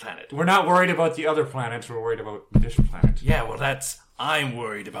 on this planet. We're not worried about the other planets. We're worried about this planet. Yeah, well, I'm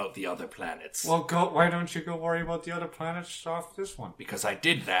worried about the other planets. Well, why don't you go worry about the other planets off this one? Because I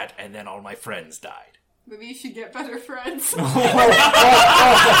did that, and then all my friends died. Maybe you should get better friends.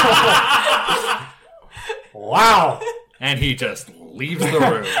 Wow! And he just leaves the room.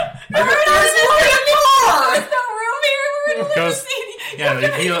 There's no room here. We're in a Goes- limousine. yeah,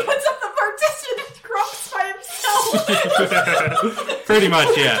 He he- puts up the partition and grumps by himself. Pretty much,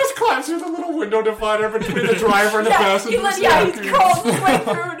 yeah. Just climbs through the little window divider between the driver and the passenger. He's crawled his way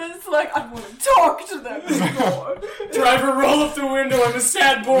through and it's like, I want to talk to them anymore. Driver, roll up the window. I'm a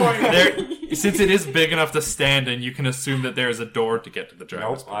sad boy. Since it is big enough to stand in, you can assume that there is a door to get to the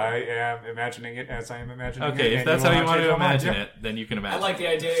driver's Nope, I am imagining it as I am imagining it. Okay, if and that's how you want change to my mind, imagine yeah. it, then you can I imagine. like the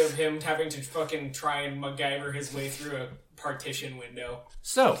idea of him having to fucking try and MacGyver his way through a partition window.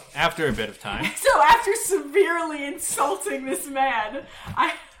 So, after a bit of time, So after severely insulting this man,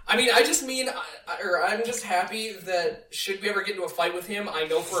 I'm just happy that should we ever get into a fight with him, I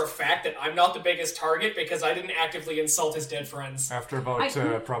know for a fact that I'm not the biggest target because I didn't actively insult his dead friends. After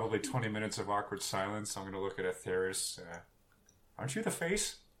about probably 20 minutes of awkward silence, I'm going to look at Atheris. Aren't you the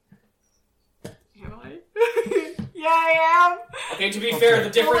face? Am I? Yeah, I am. Okay, to be fair, the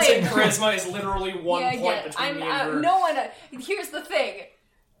difference in Wait. charisma is literally 1 point Yeah, between me and I'm her. no one. Here's the thing.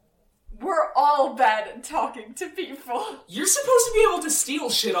 We're all bad at talking to people. You're supposed to be able to steal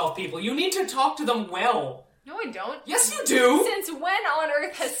shit off people. You need to talk to them well. No, I don't. Yes, you do! Since when on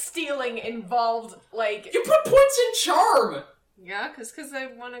earth has stealing involved, like... You put points in charm! Yeah, because I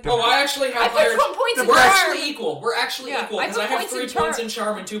want to... Oh, I actually have I put points in We're charm. actually equal. We're actually Yeah, equal, I because put I have points 3 in points charm. in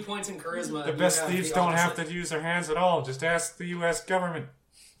charm and 2 points in charisma. The You best have thieves the don't have opposite. to use their hands at all. Just ask the U.S. government.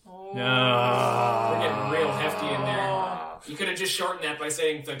 We're getting real hefty in there. You could have just shortened that by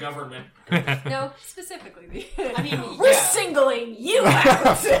saying the government. No, specifically. I mean, We're yeah. singling you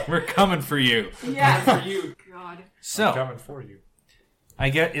out! We're coming for you. Yeah. For you. God. So, Coming for you.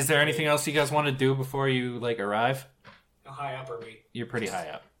 is there anything else you guys want to do before you, like, arrive? How high up are we? You're pretty high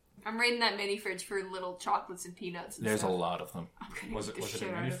up. I'm raiding that mini fridge for little chocolates and peanuts and There's stuff. a lot of them. Was it a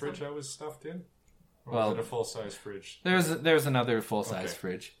mini fridge I was stuffed in? Or Well, was it a full-size fridge? There's another full-size Okay.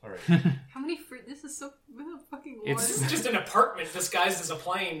 fridge. All right. How many this is so fucking It's- This is just an apartment disguised as a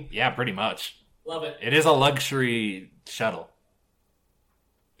plane. Yeah, pretty much. Love it. It is a luxury shuttle.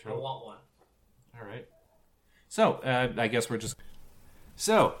 I want one. All right. So, I guess we're just...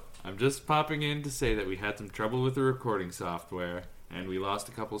 So, I'm just popping in to say that we had some trouble with the recording software, and we lost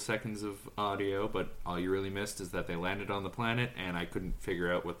a couple seconds of audio, but all you really missed is that they landed on the planet, and I couldn't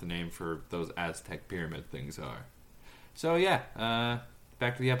figure out what the name for those Aztec pyramid things are. So, yeah,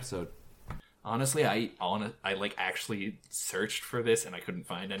 back to the episode. Honestly, I actually searched for this, and I couldn't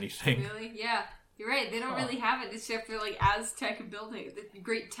find anything. Really? Yeah. You're right. They don't really have it except for like Aztec buildings, the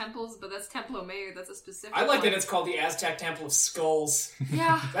great temples, but that's Templo Mayor. That's a specific. I like one. that it's called the Aztec Temple of Skulls.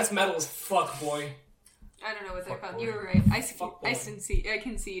 Yeah. That's metal as fuck, boy. I don't know what they're Fuck called. boy. You were right. I Fuck boy. concede. I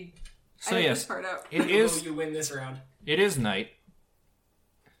concede. So, I left yes, this part out. it is... You win this round. It is night,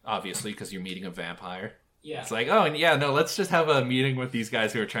 obviously, because you're meeting a vampire. Yeah. It's like, oh, and yeah, no, let's just have a meeting with these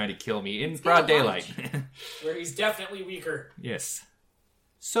guys who are trying to kill me in broad get daylight. Where he's definitely weaker. Yes.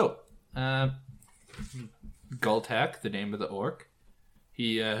 So, Gultak, the name of the orc,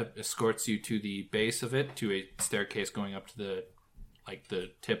 he escorts you to the base of it, to a staircase going up to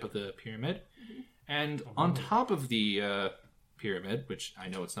the tip of the pyramid. And on top of the pyramid, which I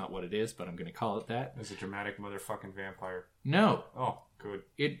know it's not what it is, but I'm going to call it that. There's a dramatic motherfucking vampire. No, Oh, good.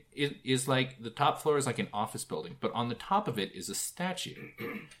 it is like the top floor is like an office building, but on the top of it is a statue.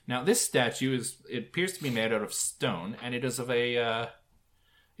 Now, this statue it appears to be made out of stone, and it is of a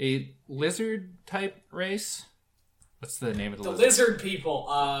lizard type race. What's the name of the The lizard? lizard people.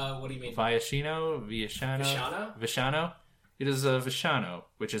 What do you mean? Vishano? Vishana? Vishano? It is a Vishano,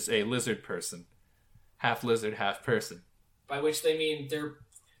 which is a lizard person. Half lizard, half person. By which they mean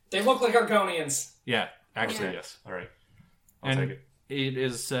they look like Argonians. Yeah, actually, Yeah. yes. All right. I'll And take it. it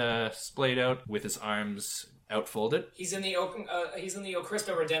is splayed out with his arms outfolded. He's in the O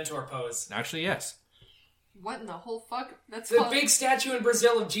Cristo Redentor pose. Actually, yes. What in the whole fuck? That's The called... big statue in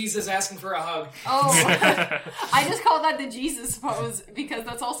Brazil of Jesus asking for a hug. Oh, I just call that the Jesus pose because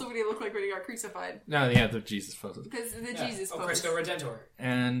that's also what he looked like when he got crucified. No, yeah, the Jesus poses. Because the Yeah, Jesus O pose. Cristo Redentor.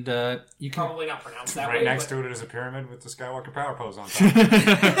 And you can Probably not pronounced that Right way. next but to it is a pyramid with the Skywalker power pose on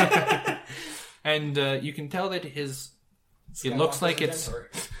top. and you can tell that it looks like Redentor.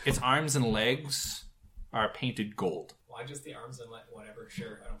 its arms and legs are painted gold. Why just the arms and whatever?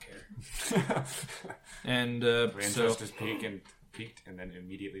 Sure, I don't care. And The so interest is peaked and then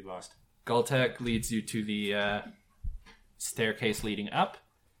immediately lost. Gultek leads you to the staircase leading up.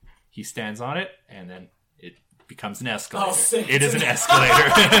 He stands on it, and then it becomes an escalator. Oh, sick. It is an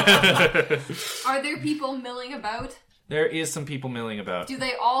escalator. Are there people milling about? There is some people milling about. Do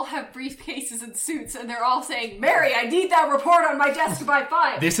they all have briefcases and suits and they're all saying, Mary, I need that report on my desk by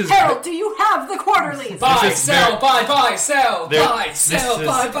 5. This is- Harold, do you have the quarterlies? Buy, is sell, very- buy, sell, There- buy, this sell, is-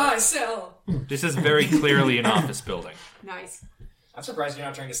 buy, sell. This is very clearly an office building. Nice. I'm surprised you're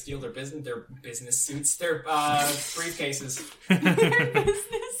not trying to steal their business suits, their briefcases. Business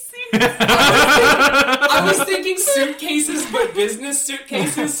suits. I was thinking suitcases, but business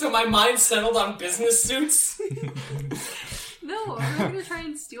suitcases, so my mind settled on business suits. No, I'm not gonna try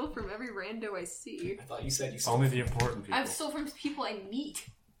and steal from every rando I see. I thought you said you stole. Only the important people. I've stole from people I meet.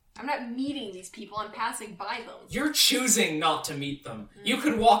 I'm not meeting these people, I'm passing by them. You're choosing not to meet them. You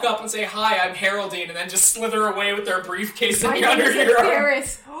could walk up and say, "Hi, I'm Haroldine," and then just slither away with their briefcase My in name under is your arm.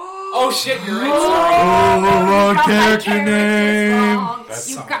 Paris. Oh shit, you're right. Sorry. wrong You got my character characters name. wrong. That's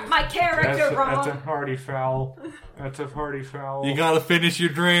You something. got my character That's a wrong. hearty foul. That's a hearty foul. You gotta finish your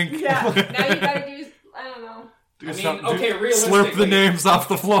drink. Yeah, now you gotta do, I don't know. Do I mean, something- okay, Slurp realistically, the names off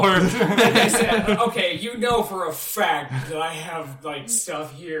the floor. like I said, okay, you know for a fact that I have like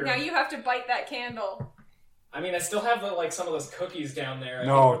stuff here. Now you have to bite that candle. I mean, I still have some of those cookies down there.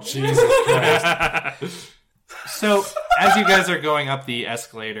 No, Jesus Christ. So, as you guys are going up the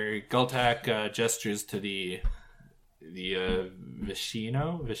escalator, Gultak gestures to the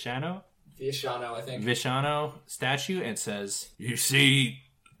Vishano, Vishano, I think. Vishano statue and says, "You see,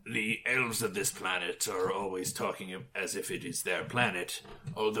 the elves of this planet are always talking as if it is their planet,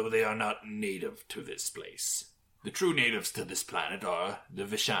 although they are not native to this place. The true natives to this planet are the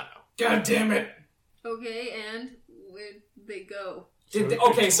Vishano." God damn it! Okay, and where'd they go?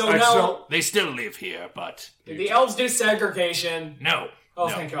 Now... They still live here, but... Did the elves do segregation? No. Oh,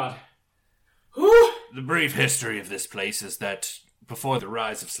 no. thank God. Whew! The brief history of this place is that before the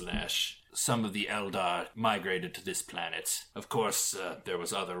rise of Slaanesh, some of the Eldar migrated to this planet. Of course, there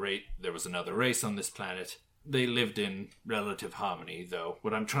was another race on this planet. They lived in relative harmony, though.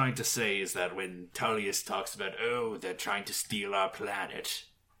 What I'm trying to say is that when Tullius talks about, they're trying to steal our planet,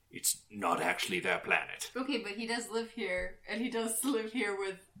 it's not actually their planet. Okay, but he does live here, and he does live here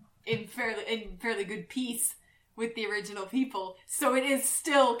in fairly good peace with the original people, so it is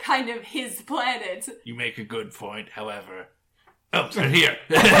still kind of his planet. You make a good point, however. Oh, they're here.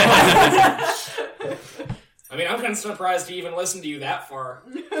 I mean, I'm kind of surprised he even listened to you that far.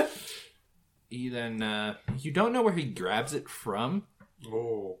 He then, you don't know where he grabs it from,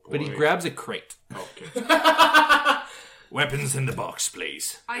 Oh, boy. but he grabs a crate. Okay. Weapons in the box,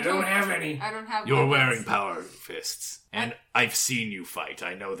 please. I don't have any. I don't have You're weapons. wearing power fists. And I've seen you fight.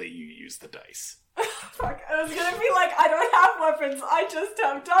 I know that you use the dice. Fuck, I was gonna be like, I don't have weapons, I just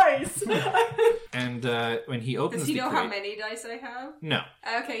have dice. And when he opens Does he the know crate... how many dice I have? No.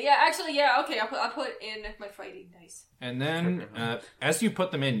 Okay, yeah, actually, yeah, okay, I'll put in my fighting dice. And then, as you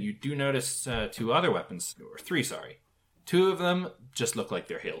put them in, you do notice two other weapons. Or three, sorry. Two of them just look like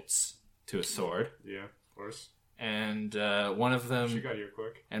they're hilts to a sword. Yeah, of course. And one of them... She got here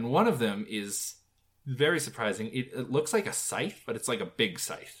quick. And one of them is very surprising. It looks like a scythe, but it's like a big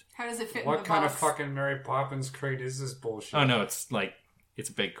scythe. How does it fit in What the kind box? of fucking Mary Poppins crate is this bullshit? Oh no, it's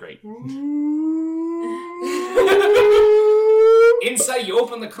a big crate. Inside, you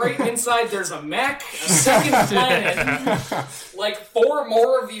open the crate, inside there's a mech, a second planet, like 4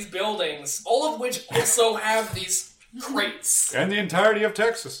 more of these buildings, all of which also have these crates. And the entirety of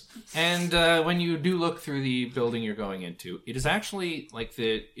Texas. And when you do look through the building you're going into, it is actually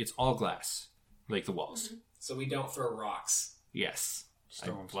it's all glass, like the walls. So we don't throw rocks. Yes.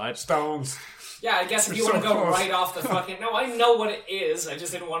 Stones. What? Stones. Yeah, I guess if you We're want to so go close. right off the fucking... No, I know what it is, I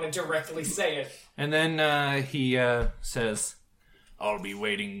just didn't want to directly say it. And then he says, "I'll be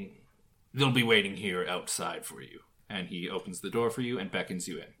waiting. They'll be waiting here outside for you." And he opens the door for you and beckons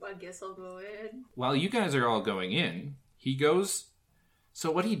you in. I guess I'll go in. While you guys are all going in, he goes... So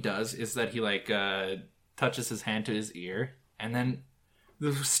what he does is that he, touches his hand to his ear, and then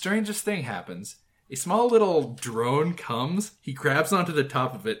the strangest thing happens. A small little drone comes, he grabs onto the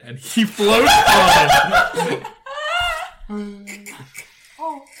top of it, and he floats on.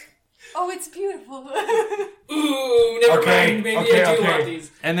 Oh, it's beautiful. Ooh, never Okay, mind, maybe okay, I do okay. want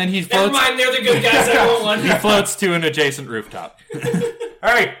these. And then he Never floats... mind, they're the good guys, I want one. He floats to an adjacent rooftop.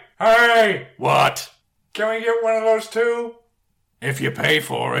 Hey! What? Can we get one of those too? If you pay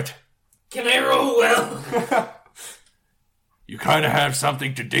for it. Can I roll well? You kind of have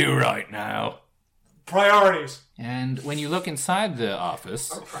something to do right now. Priorities. And when you look inside the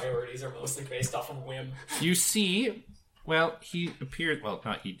office, Our priorities are mostly based off of whim. you see, he appears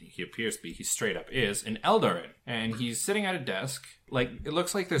to be, he straight up is, an Eldarin. And he's sitting at a desk. It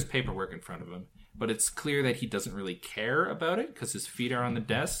looks like there's paperwork in front of him, but it's clear that he doesn't really care about it because his feet are on the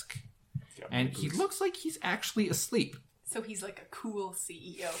desk. And he looks like he's actually asleep. So he's like a cool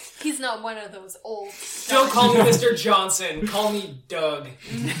CEO. He's not one of those old... Don't call me Mr. Johnson. Call me Doug.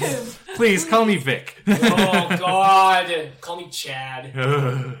 Please, call me Vic. Oh, God. Call me Chad.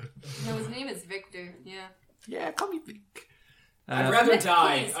 No, his name is Victor, yeah. Yeah, call me Vic. I'd rather Nick,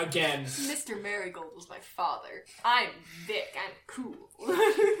 die please. again. Mr. Marigold was my father. I'm Vic. I'm cool.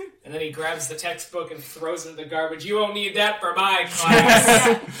 And then he grabs the textbook and throws it in the garbage. You won't need that for my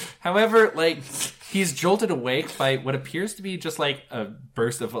class. However, he's jolted awake by what appears to be just a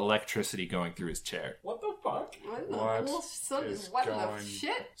burst of electricity going through his chair. What the fuck? What the What whole son is what the going-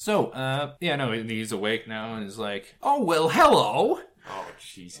 shit? So, he's awake now and is like, "Oh, well, hello. Oh,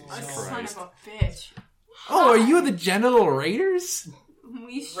 Jesus Son Christ. of a bitch. Oh, are you the Genital Raiders?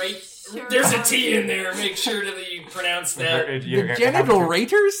 We Right. sure There's a are. T in there. Make sure that you pronounce that. The Genital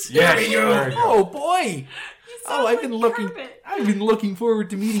Raiders? Yes, There you go. there you go. Oh, boy. Oh, I've been looking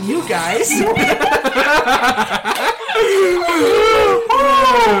forward to meeting you guys.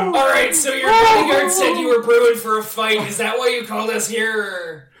 Alright, so your bodyguard said you were brewing for a fight. Is that why you called us here?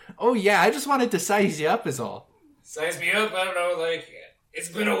 Or... Oh yeah, I just wanted to size you up is all. Size me up. I don't know. Like it's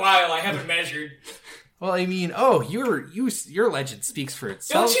been a while. I haven't measured. Well, I mean, your legend speaks for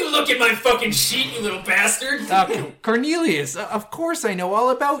itself. Don't you look at my fucking sheet, you little bastard. Cornelius, of course I know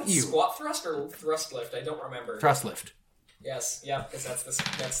all about you. Squat thrust or thrust lift? I don't remember. Thrust lift. Yes, yeah, because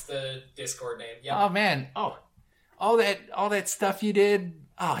that's the Discord name. Yeah. Oh man, all that stuff you did.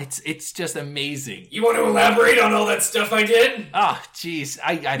 Oh, it's just amazing. You want to elaborate on all that stuff I did? Oh, jeez,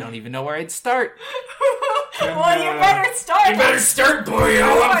 I don't even know where I'd start. Well, you better start. You better start,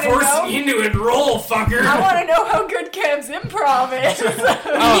 boyo. I'm forcing you to enroll, fucker. I want to know how good Cam's improv is.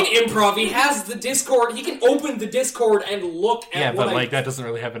 I mean improv. He has the Discord. He can open the Discord and look at Yeah, what but that doesn't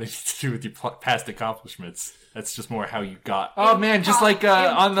really have anything to do with your past accomplishments. That's just more how you got. Oh man, just like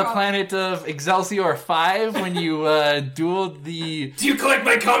on the planet of Excelsior 5 when you dueled the. Do you collect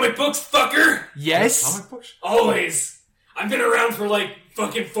my comic books, fucker? Yes. Comic books? Always. I've been around for like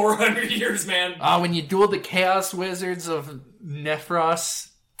fucking 400 years, man. When you dueled the Chaos Wizards of Nephros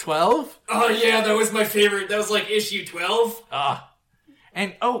 12. Oh yeah, that was my favorite. That was like issue 12.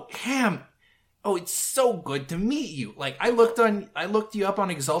 And Ham. Oh, it's so good to meet you. Like I looked you up on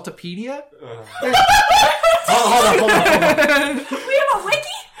Exaltopedia. Hold on. We have a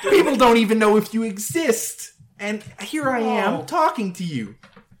wiki? People don't even know if you exist. And here I am talking to you.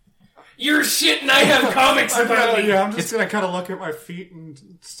 You're shit and I have comics about me. Yeah, I'm just gonna kind of look at my feet and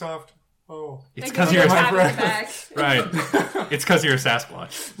stuff. Oh. It's Like, because a you're little a pat on the back. right. It's because you're a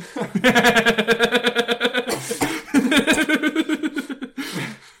Sasquatch.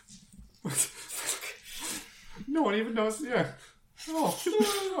 No one even knows. Yeah. Oh,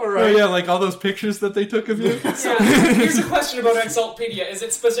 all Oh right. yeah, like all those pixtures that they took of you. Here's a question about Exaltpedia. Is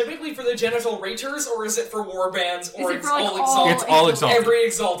it specifically for the genital raters, or is it for war bands, or Is it it's for, like, all all- Exalt? It's all Exalted. Every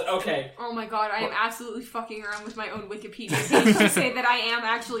Exalted. Okay. Oh my god, I am absolutely fucking around with my own Wikipedia page to say that I am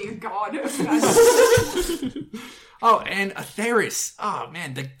actually a god. Oh, and Atheris. Oh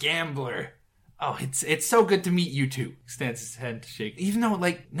man, the gambler. Oh, it's so good to meet you two. Extends his hand to shake. Even though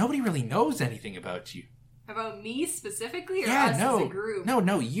nobody really knows anything about you. About me specifically, or Yeah, us no, as a group?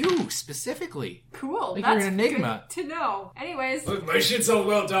 no, you specifically. Cool. Like you're That's an enigma. good to know. Anyways, Look, my shit's all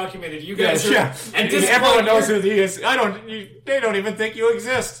well documented. You guys are. Yeah. At this Everyone point, knows you're- who he is. They don't even think you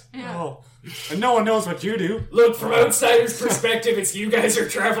exist. Yeah. Oh. And no one knows what you do. Look, from outsider's perspective, it's you guys are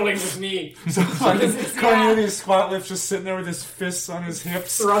traveling with me. So fucking Cornelius Squat Lift just sitting there with his fists on his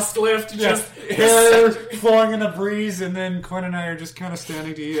hips. Thrust lift, just Hair flowing in the breeze, and then Quinn and I are just kind of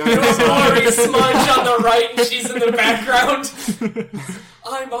standing to eat. Glory Smudge on the right, and she's in the background.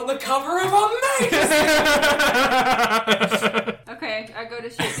 I'm on the cover of a magazine. okay, I go to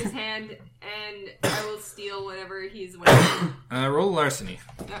shake his hand, and I will steal whatever he's wearing. Roll larceny.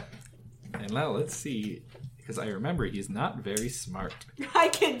 Yep. And now let's see, because I remember he's not very smart. I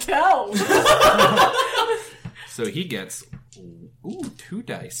can tell. So he gets 2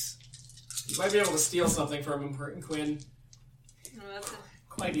 dice. You might be able to steal something from him, Quinn, Oh, that's a,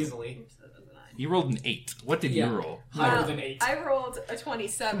 quite easily. He rolled an 8. What did Yeah. you roll? Higher than 8. I rolled a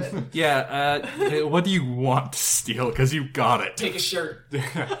 27. Yeah. What do you want to steal? Because you got it. Take a shirt.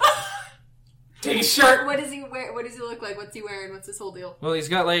 Take a shirt. what does he wear? What does he look like? What's he wearing? What's his whole deal? Well, he's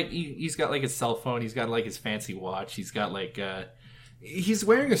got he's got his cell phone. He's got his fancy watch. He's got he's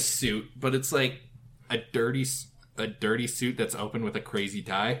wearing a suit, but it's like a dirty suit that's open with a crazy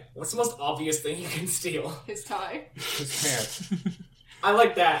tie. What's the most obvious thing you can steal? His tie. His pants. I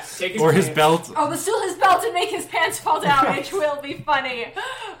like that. Take his Or his pants. belt. Oh, but steal his belt and make his pants fall down. It will be funny.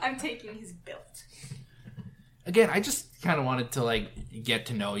 I'm taking his belt. Again, I just kind of wanted to get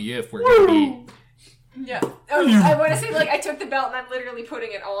to know you if we're gonna be. Yeah. I want to say, I took the belt and I'm literally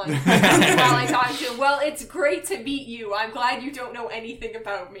putting it on while I talk to him. Well, it's great to meet you. I'm glad you don't know anything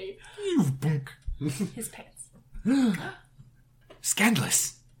about me. His pants.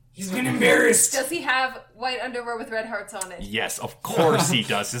 Scandalous. He's been embarrassed. Does he have white underwear with red hearts on it? Yes, of course he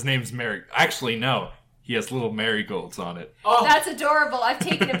does. His name's Mary. Actually, no. He has little marigolds on it. Oh, That's adorable. I've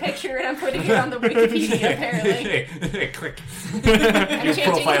taken a picture and I'm putting it on the Wikipedia, apparently. Click. I'm Your changing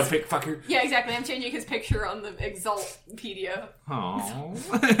profile his... pic, fucker. Yeah, exactly. I'm changing his picture on the Exaltpedia.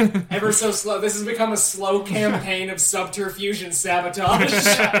 Aww. ever so slow. This has become a slow campaign of subterfuge and sabotage.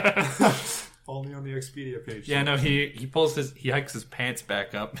 Only on the Expedia page. Yeah, no, he hikes his pants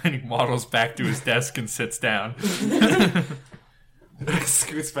back up and he waddles back to his desk and sits down.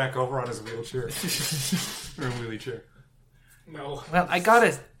 Scoots back over on his wheelchair. Or a wheelie chair. No. Well, I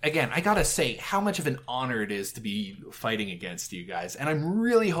gotta say how much of an honor it is to be fighting against you guys, and I'm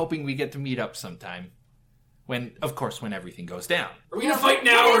really hoping we get to meet up sometime. When everything goes down. Are we gonna fight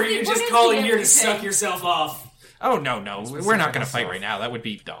now, or are you just calling here to suck yourself off? Oh, no. We're not going to fight right now. That would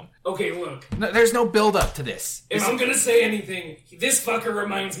be dumb. Okay, look. No, there's no build up to this. If I'm gonna say anything, this fucker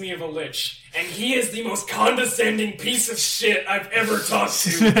reminds me of a lich, and he is the most condescending piece of shit I've ever talked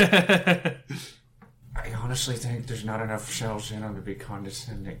to. I honestly think there's not enough shells in him to be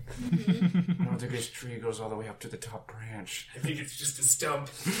condescending. I don't think his tree goes all the way up to the top branch. I think it's just a stump.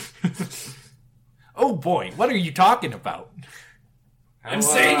 Oh, boy. What are you talking about? I'm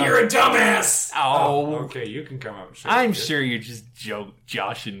saying you're a dumbass! Oh, Okay, you can come up and say I'm it. sure you're just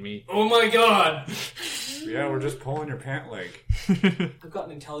joshing me. Oh my god! Yeah, we're just pulling your pant leg. I've got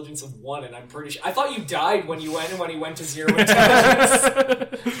an intelligence of 1, and I'm pretty sure. I thought you died when you went to 0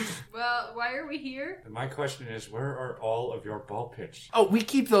 intelligence. Well, why are we here? And my question is, where are all of your ball pits? Oh, we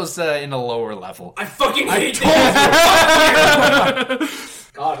keep those in a lower level. I fucking hate this!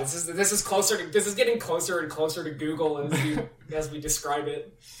 God, this is closer to. This is getting closer and closer to Google as we describe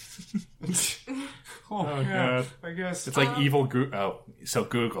it. Oh God. I guess It's like evil Google. Oh, so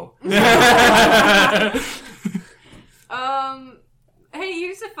Google. Hey,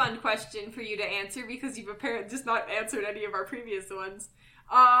 here's a fun question for you to answer because you've apparently just not answered any of our previous ones.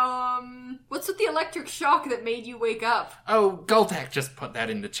 What's with the electric shock that made you wake up? Oh, Gultak just put that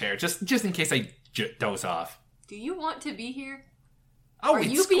in the chair, just in case I doze off. Do you want to be here? Oh, Are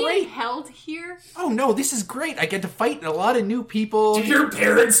it's you being great. held here? Oh, no, this is great. I get to fight a lot of new people. Do your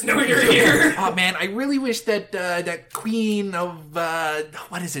parents know you're here? Oh, man, I really wish that that queen of,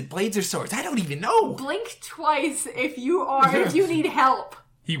 what is it, blades or swords? I don't even know. Blink twice if you need help.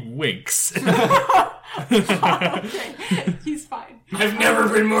 He winks. Okay, he's fine. I've never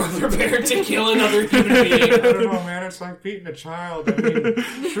been more prepared to kill another human being. I don't know, man. It's like beating a child. I mean,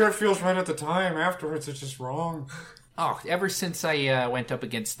 sure, it feels right at the time. Afterwards, it's just wrong. Oh, ever since I went up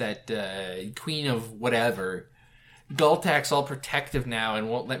against that queen of whatever, Gultak's all protective now and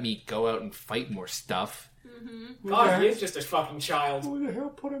won't let me go out and fight more stuff. God, he is just a fucking child. Who the hell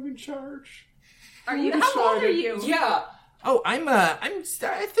put him in charge? How old are you? Yeah. Oh, I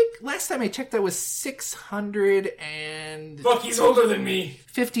think last time I checked I was 653. Fuck, he's older than me.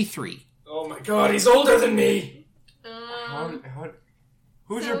 Oh my god, he's older than me.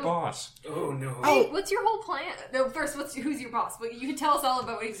 Who's your boss? Oh no. Wait, what's your whole plan? No, first, who's your boss? But you can tell us all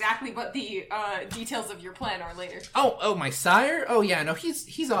about exactly what the details of your plan are later. Oh, my sire? Oh yeah, no,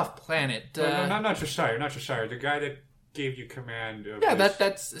 he's off planet. No, not your sire. Not your sire. The guy that gave you command of Yeah, his-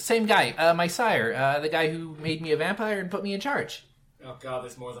 that's the same guy. My sire, the guy who made me a vampire and put me in charge. Oh god,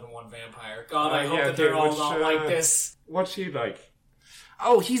 there's more than one vampire. God, I hope yeah, that they're dude, all which, not like this. What's he like?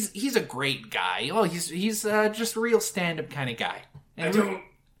 Oh, he's a great guy. Oh, he's just a real stand-up kind of guy. I And don't.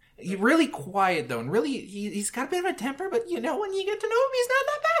 He's really quiet though, and really he's got a bit of a temper. But when you get to know him, he's not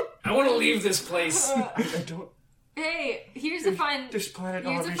that bad. I want to leave this place. I don't. Hey, here's a fun This planet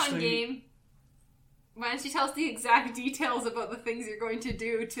here's a obviously. fun game. Why don't you tell us the exact details about the things you're going to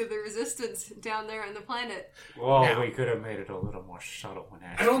do to the resistance down there on the planet? Well, Now. we could have made it a little more subtle when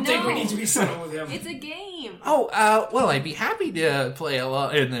I don't think we No. need to be subtle with him. It's a game. Oh, well, I'd be happy to play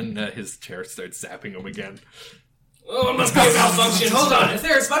along. And then his chair starts zapping him again. Oh, it must be a malfunction. Hold on.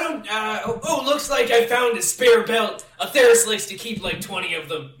 Theris, why don't... looks like I found a spare belt. Theris likes to keep like 20 of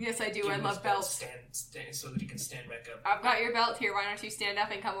them. Yes, I do. Give I him love his belt belts. stand so that he can stand back up. I've got your belt here. Why don't you stand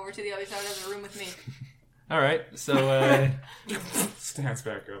up and come over to the other side of the room with me? All right, so stands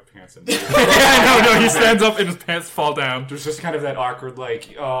back up, handsome. no, he stands up and his pants fall down. There's just kind of that awkward,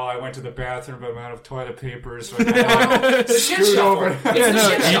 like, oh, I went to the bathroom, but I'm out of toilet paper, so I The shit Scoot shuffle. over. It's the Yeah, no,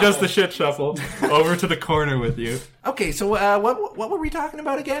 shit he shuffle. does the shit shuffle over to the corner with you. Okay, so what were we talking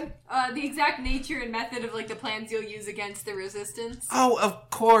about again? The exact nature and method of like the plans you'll use against the resistance. Oh, of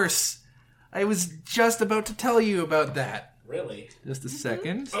course. I was just about to tell you about that. Really? Just a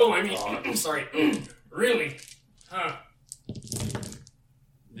second. Oh, I mean, sorry. Really? Huh.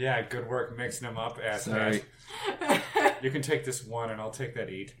 Yeah, good work mixing them up, ass. Sorry. You can take this one, and I'll take that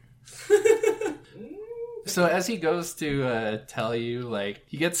 8. So as he goes to tell you, like,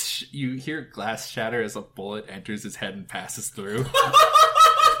 he gets, you hear glass shatter as a bullet enters his head and passes through.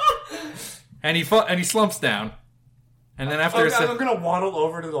 and he slumps down. And then after a I'm gonna waddle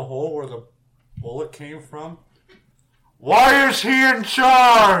over to the hole where the bullet came from. Why is he in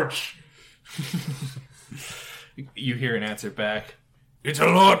charge? you hear an answer back. It's a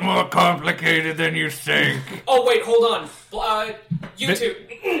lot more complicated than you think. Oh, wait, hold on. You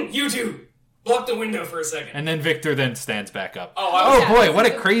two. Block the window for a second. And then Victor then stands back up. Oh, Boy, what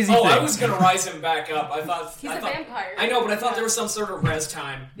a crazy thing. I was gonna rise him back up. I thought He's I a thought- vampire. I know, but I thought there was some sort of res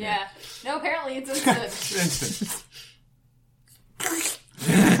time. Yeah. No, apparently it's instant.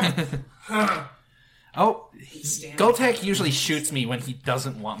 Instant. Oh, Goltek usually shoots me when he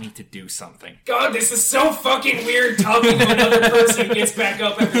doesn't want me to do something. God, this is so fucking weird talking to another person who gets back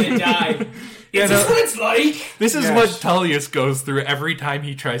up after they die. Is this what it's like? This is what Tullius goes through every time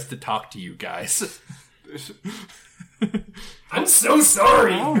he tries to talk to you guys. I'm so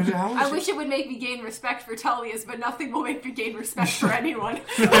sorry. I wish it would make me gain respect for Tullius, but nothing will make me gain respect for anyone.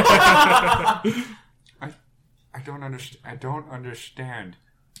 I don't understand.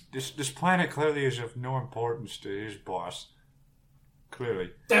 This planet clearly is of no importance to his boss.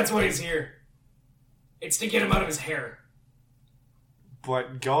 Clearly. That's why he's here. It's to get him out of his hair.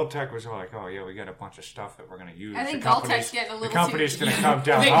 But Galtech was all like, oh yeah, we got a bunch of stuff that we're going to use. I think Galtech's getting a little The company's going to come I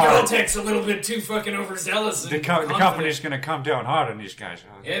down think hard. Galtech's a little bit too fucking overzealous. The company's going to come down hard on these guys.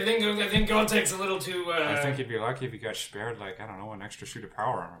 Yeah, I think Galtech's a little too... I think you'd be lucky if you got spared, like, I don't know, an extra suit of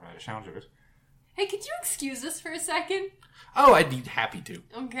power armor by the sounds of it. Hey, could you excuse us for a second? Oh, I'd be happy to.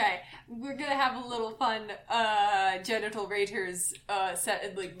 Okay, we're gonna have a little fun genital raters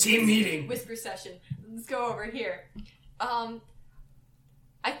set like Team meeting. whisper session. Let's go over here.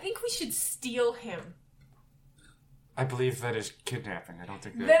 I think we should steal him. I believe that is kidnapping. I don't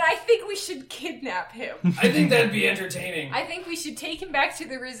think that... Then I think we should kidnap him. I think that'd be entertaining. I think we should take him back to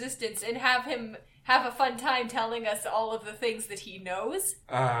the Resistance and have him have a fun time telling us all of the things that he knows.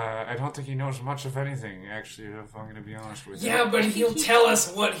 I don't think he knows much of anything, actually, if I'm going to be honest with you. Yeah, but he'll tell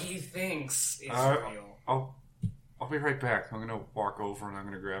us what he thinks is real. I'll be right back. I'm going to walk over and I'm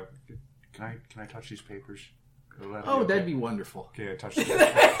going to grab... Can I touch these papers? Oh, that'd be wonderful. Okay, I touched them.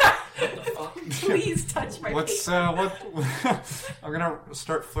 What the fuck? Please touch my Let's paper. I'm gonna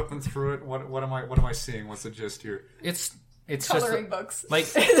start flipping through it. What am I seeing? What's the gist here? It's Coloring just books. like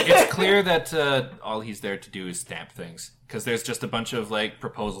it's clear that all he's there to do is stamp things because there's just a bunch of like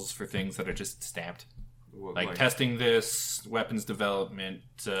proposals for things that are just stamped, like testing this, weapons development.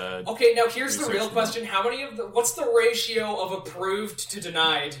 Okay, now here's the real Research. question: what's the ratio of approved to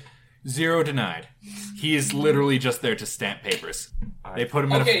denied? 0 denied. He is literally just there to stamp papers. They put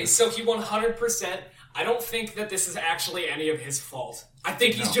him in Okay, so he 100%. I don't think that this is actually any of his fault. I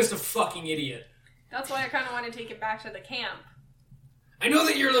think he's just a fucking idiot. That's why I kind of want to take it back to the camp. I know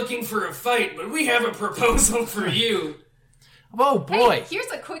that you're looking for a fight, but we have a proposal for you. Oh boy! Hey,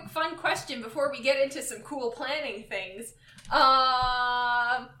 here's a quick fun question before we get into some cool planning things.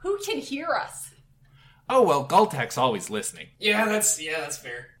 Who can hear us? Oh well, Galtek's always listening. Yeah, that's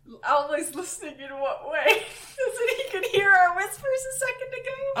fair. Always listening in what way? Doesn't he could hear our whispers a second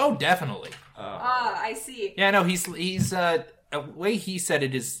ago? Oh, definitely. I see. Yeah, no, he's a way he said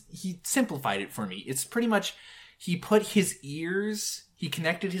it is he simplified it for me. It's pretty much he connected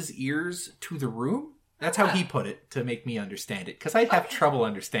his ears to the room. That's how he put it to make me understand it because I'd have trouble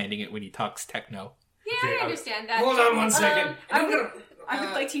understanding it when he talks techno. Yeah, I understand that. Hold on one second. I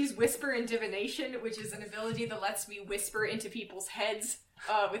would like to use whisper and divination, which is an ability that lets me whisper into people's heads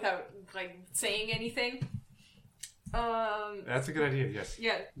without like saying anything. That's a good idea. Yes.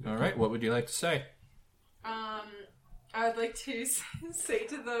 Yeah. All right, what would you like to say? I would like to say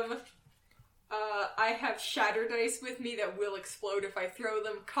to them, I have shatter dice with me that will explode if I throw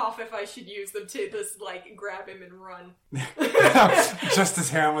them, cough if I should use them to just, like, grab him and run. Just as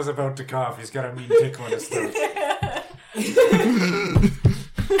Ham was about to cough, he's got a mean tickle in his throat.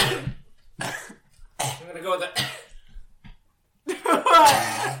 I'm gonna go with that.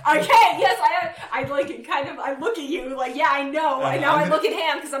 Okay, yes, I like it kind of, I look at you like, yeah, I know, and now I look at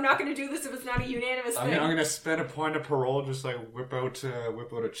Ham because I'm not going to do this if it's not a unanimous I'm thing. gonna spend a point of parole, just like whip out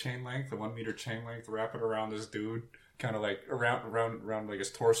a chain length, a 1 meter chain length, wrap it around this dude, kind of like around like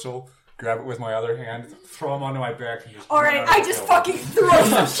his torso, grab it with my other hand, throw him onto my back, and just. Alright, I just fucking throw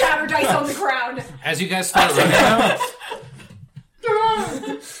some shatter dice on the ground. As you guys start running out,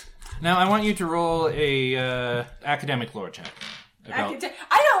 now I want you to roll a academic lore check. About-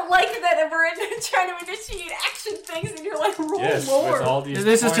 I don't like that we're trying to initiate action things and you're like, roll lore. with all these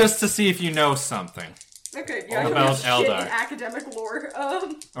This is points. just to see if you know something. Okay, yeah, I All don't about have shit in Eldar. academic lore.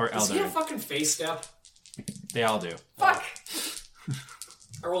 Or Does he have Elder. fucking face step? They all do. Fuck.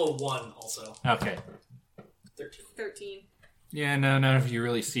 I roll a 1 also. Okay. 13. Yeah, no, none of you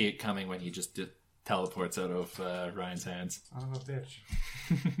really see it coming when he just teleports out of Ryan's hands. Son of a bitch.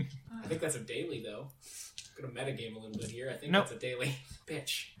 I think that's a daily though. I'm gonna metagame a little bit here. I think Nope. that's a daily.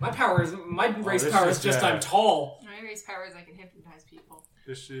 Bitch. My race this power is, is just I'm tall. My race power is I can hypnotize people.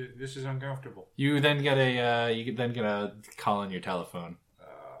 This is uncomfortable. You then get a call on your telephone.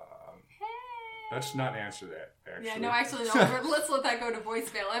 Let's not answer that. Actually. Yeah, no, actually, no. Let's let that go to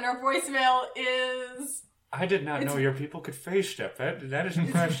voicemail. And our voicemail is... I did not know your people could face step. That is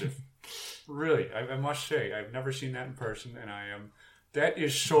impressive. Really, I must say, I've never seen that in person, and I am That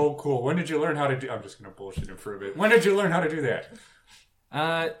is so cool. When did you learn how to do... I'm just going to bullshit him for a bit. When did you learn how to do that?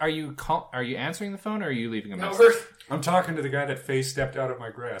 Are you answering the phone or are you leaving a No, message? I'm talking to the guy that face stepped out of my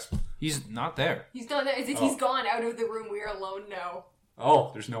grasp. He's not there. He's not there. He's gone out of the room. We are alone now.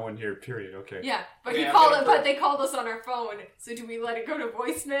 Oh, there's no one here, period. Okay. Yeah, but Yeah, but they called us on our phone. So do we let it go to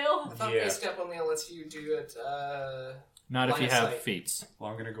voicemail? I thought Yeah. Face Step only lets you do it, Not if Line you of have sight. feats.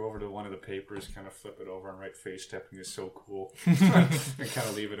 Well, I'm going to go over to one of the papers, kind of flip it over and write face stepping is so cool. And kind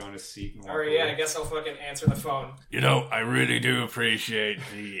of leave it on his seat and walk Alright, yeah, away. I guess I'll fucking answer the phone. You know, I really do appreciate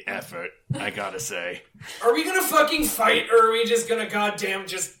the effort, I gotta say. Are we gonna fucking fight, or are we just gonna goddamn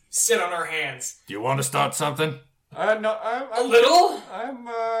just sit on our hands? Do you want to start something? No, A little? I'm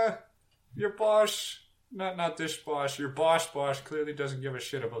your boss. Not this boss. Your boss clearly doesn't give a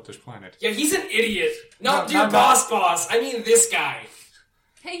shit about this planet. Yeah, he's an idiot. Not No, your no. boss. I mean this guy.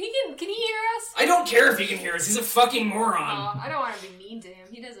 Hey, can he hear us? I don't care if he can hear us. He's a fucking moron. I don't want to be mean to him.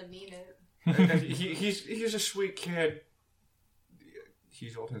 He doesn't mean it. He's a sweet kid.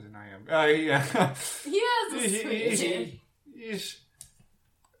 He's older than I am. Yeah. He has a sweet kid. He's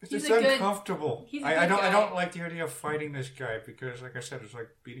He's it's a good- uncomfortable. he's a I good don't guy. like the idea of fighting this guy because, like I said, it's like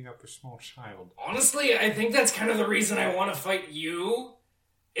beating up a small child. Honestly, I think that's kind of the reason I want to fight you.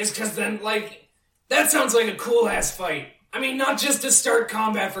 Is because then, like, that sounds like a cool ass fight. I mean, not just to start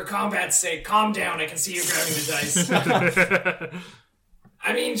combat for combat's sake. Calm down, I can see you grabbing the dice.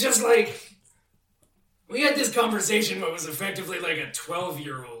 I mean, just like, we had this conversation what was effectively like a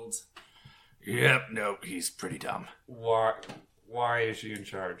 12-year-old. Yep, no, he's pretty dumb. Why is he in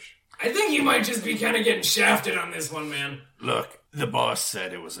charge? I think you might just be kind of getting shafted on this one, man. Look, the boss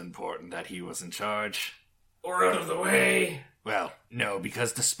said it was important that he was in charge. Or out of the way. Well, no,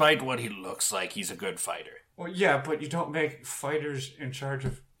 because despite what he looks like, he's a good fighter. Well, yeah, but you don't make fighters in charge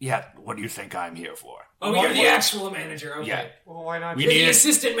of. Yeah, what do you think I'm here for? Oh, Why- you're the actual manager, okay. Yeah. Well, why not? We You're need the it.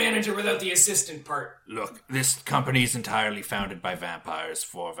 assistant manager without the assistant part. Look, this company's entirely founded by vampires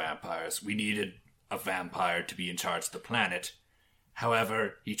for vampires. We needed a vampire to be in charge of the planet.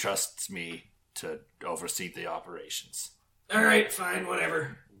 However, he trusts me to oversee the operations. Alright, fine,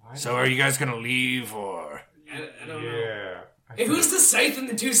 whatever. So are you guys gonna leave, or I don't know. Yeah. Hey, who's the scythe and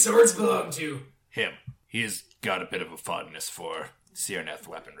the two swords belong to? him? He's got a bit of a fondness for Searneth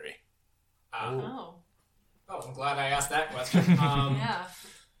weaponry. Oh, Oh, I'm glad I asked that question. yeah.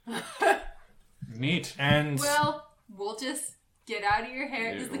 Neat. And Well, we'll just get out of your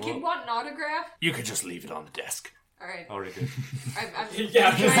hair. Yeah, Does the well- kid want an autograph? you could just leave it on the desk. All right. Already did. I'm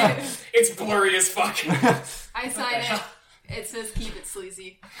yeah, trying to- it's blurry as fuck. I sign it. It says keep it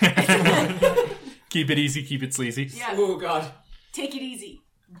sleazy. Keep it easy, keep it sleazy. Yeah. Oh, God. Take it easy.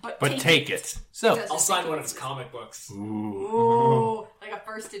 But Take it. So, Does- I'll sign one of his comic books. Ooh, like a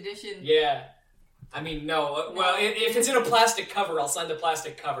first edition. Yeah. I mean, no. Well, if it's in a plastic cover, I'll sign the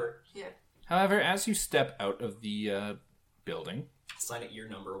plastic cover. Yeah. however, as you step out of the building, I'll sign it your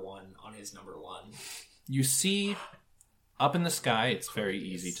number one on his number one. you see up in the sky, it's very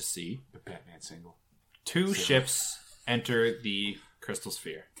easy to see, The Batman single. two ships enter the crystal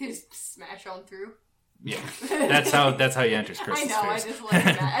sphere. Just smash on through. Yeah, that's how he enters I crystal know. I spheres. just like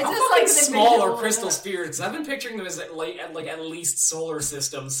that. I How just fucking like the small visual are of crystal that. spheres? I've been picturing them as at least solar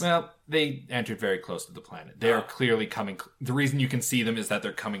systems. Well, they entered very close to the planet. They are clearly coming. The reason you can see them is that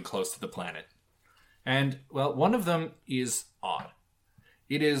they're coming close to the planet. And, well, one of them is odd.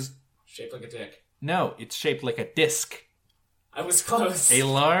 It is. Shaped like a dick. No, it's shaped like a disc. I was close. A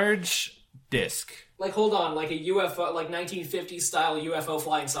large disc. Like, hold on, like a UFO, like 1950s style UFO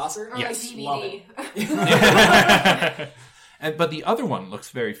flying saucer? Or Yes. like Love DVD. But the other one looks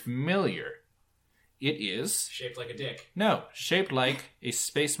very familiar. It is. Shaped like a dick. No, shaped like a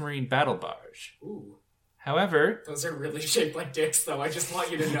Space Marine battle barge. Ooh. However, Those are really shaped like dicks, though. I just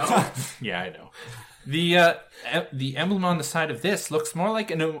want you to know. yeah, I know. The emblem on the side of this looks more like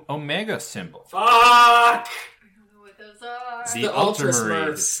an Omega symbol. Fuck! I don't know what those are. The Ultra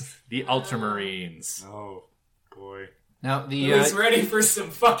Ultramarines. Smurfs. The Ultramarines. Oh, boy. Now Who's ready for some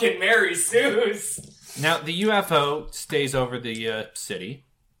fucking Mary Sue's? now the UFO stays over the city.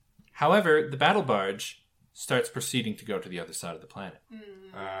 However, the battle barge starts proceeding to go to the other side of the planet.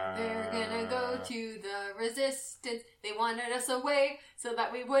 They're gonna go to the resistance. They wanted us away so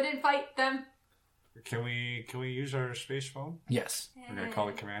that we wouldn't fight them. Can we use our space phone? Yes. We're gonna call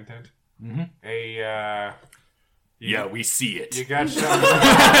it command tent. Mm-hmm. Hey, Yeah, we see it. you got some?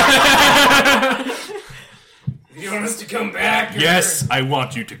 You want us to come back? Or... Yes, I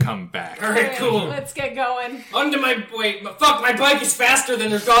want you to come back. Alright, cool. Let's get going. Onto my... Wait, fuck, my bike is faster than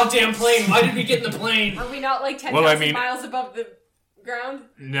their goddamn plane. Why did we get in the plane? Are we not like 10,000 Well, I mean- miles above the ground?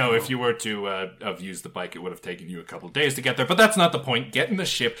 No, if you were to have used the bike, it would have taken you a couple days to get there. But that's not the point. Get in the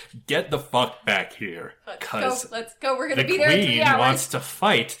ship. Get the fuck back here. Because Let's go. We're gonna the be there in 3 queen hours. wants to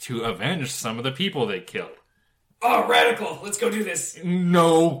fight to avenge some of the people they killed. Oh, radical! Let's go do this.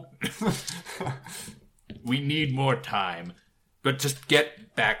 No. We need more time. But just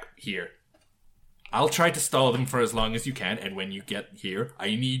get back here. I'll try to stall them for as long as you can, and when you get here, I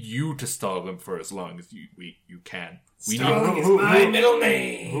need you to stall them for as long as you can. We Stalling need is my middle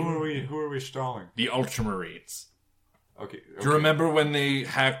name. Who are we stalling? the Ultramarines. Okay. Do you remember when they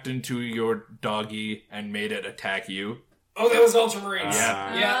hacked into your doggy and made it attack you? Oh, that was Ultramarines.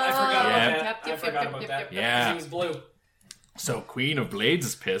 Yeah. Yeah, I forgot Yeah. about that. Yep, I yep, forgot yep, about yep, that. yep, yep. He was blue. So Queen of Blades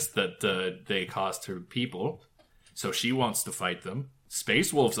is pissed that they cost her people, so she wants to fight them.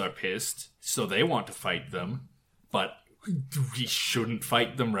 Space Wolves are pissed, so they want to fight them, but we shouldn't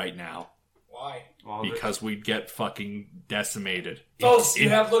fight them right now Why? Well, because we'd get fucking decimated. Folks,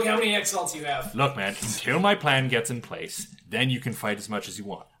 look how many exalts you have. Look, man, until my plan gets in place, then you can fight as much as you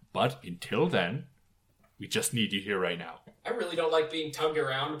want. But until then, we just need you here right now. I really don't like being tugged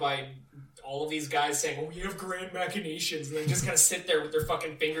around by all of these guys saying, "Oh, we have grand machinations," and then just kind of sit there with their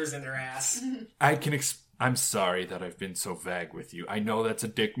fucking fingers in their ass. I'm sorry that I've been so vague with you. I know that's a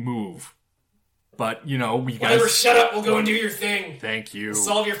dick move. But, we Whatever, guys... shut up. We'll go and do your thing. Thank you.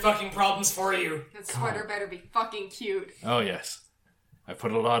 Solve your fucking problems for you. That sweater better be fucking cute. Oh, yes. I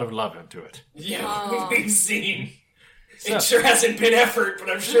put a lot of love into it. Yeah, we've seen. So- It sure hasn't been effort, but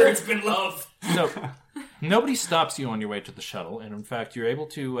I'm sure it's been love. So, nobody stops you on your way to the shuttle, and in fact, you're able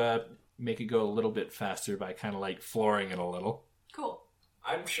to make it go a little bit faster by kind of like flooring it a little. Cool.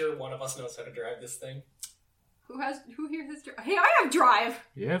 I'm sure one of us knows how to drive this thing. Who here has drive? Hey, I have drive.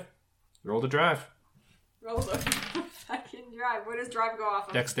 Yeah. Roll the drive. Roll the fucking drive. Where does drive go off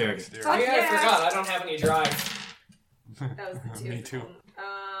of? Dexterity. Oh, yeah, I yeah. forgot. I don't have any drive. That was the two. Me too.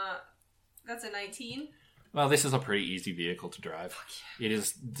 That's a 19. Well, this is a pretty easy vehicle to drive. It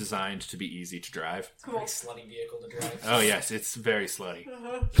is designed to be easy to drive. Cool. Like slutty vehicle to drive. Oh, yes, it's very slutty.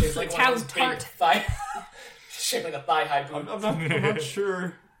 It's like one of Town's those big tart. thigh... shaped like a thigh-high boot. I'm not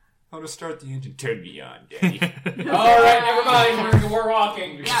sure how to start the engine. Turn me on, Daddy. Alright, never mind. We're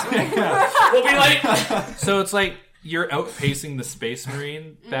walking. We'll be late. So it's like you're outpacing the Space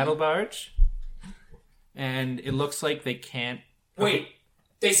Marine battle barge, and it looks like they can't... Wait.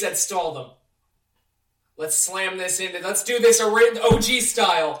 They said stall them. Let's slam this into... Let's do this OG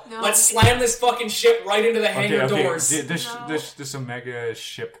style. No. Let's slam this fucking ship right into the hangar doors. This Omega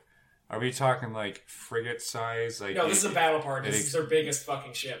ship. Are we talking like frigate size? Like No, this is a battle part. This it- is their biggest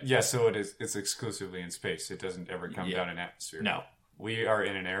fucking ship. Yeah, so it is. It's exclusively in space. It doesn't ever come Yeah. down in atmosphere. No. We are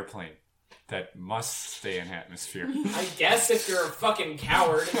in an airplane that must stay in atmosphere. I guess if you're a fucking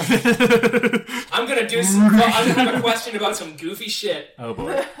coward. I'm gonna do some... I'm gonna have a question about some goofy shit. Oh,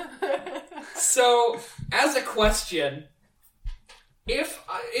 boy. So, as a question, if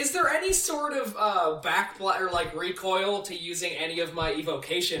is there any sort of or like recoil to using any of my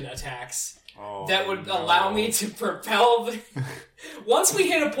evocation attacks Oh, that would no. allow me to propel? Once we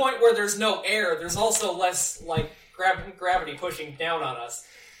hit a point where there's no air, there's also less like gravity pushing down on us.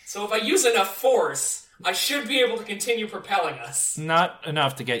 So if I use enough force, I should be able to continue propelling us, Not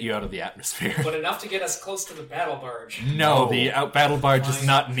enough to get you out of the atmosphere. but enough to get us close to the battle barge. No, the out battle barge is Fine.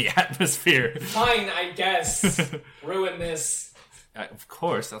 not in the atmosphere. Fine, I guess. Ruin this. Of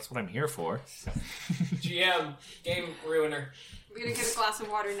course, that's what I'm here for. GM, game ruiner. We're gonna get a glass of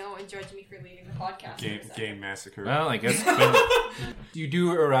water now and judge me for leading the podcast. Game massacre. Well, I guess when you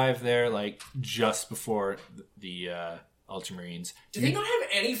do arrive there, like just before the Ultramarines. Do they not have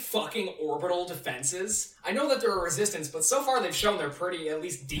any fucking orbital defenses? I know that they're a resistance, but so far they've shown they're pretty, at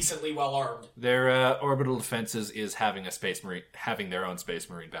least decently well armed. Their orbital defenses is having their own Space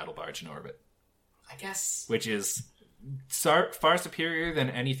Marine battle barge in orbit, I guess. which is far superior than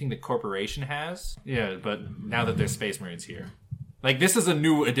anything the Corporation has. Yeah, but now that there's Space Marines here. Like, this is a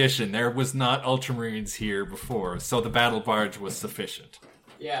new addition. There was not Ultramarines here before, so the battle barge was sufficient.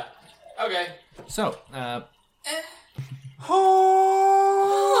 Yeah. Okay. So,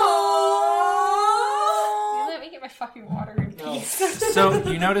 You let me get my fucking water in peace. so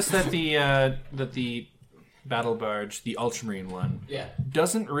you notice that the battle barge, the Ultramarine one, Yeah.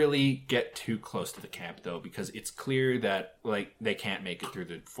 doesn't really get too close to the camp though, because it's clear that like they can't make it through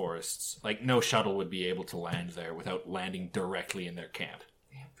the forests. Like no shuttle would be able to land there without landing directly in their camp.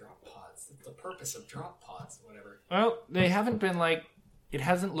 They have drop pods. That's the purpose of drop pods, whatever. Well, they haven't been like it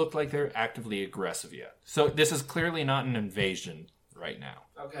hasn't looked like they're actively aggressive yet. So this is clearly not an invasion right now.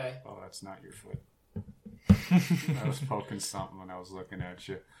 Okay. Oh, that's not your foot. I was poking something when I was looking at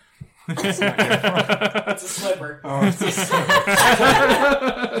you. It's a slipper. Oh, it's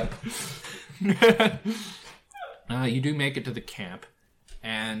You do make it to the camp,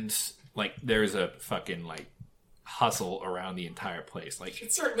 and like there's a fucking like hustle around the entire place. Like,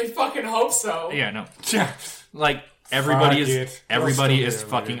 It certainly fucking hope so. yeah, no, yeah. like everybody Fuck is it. everybody They'll is still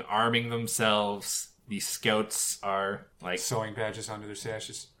be able fucking to- arming themselves. The scouts are like Sewing badges under their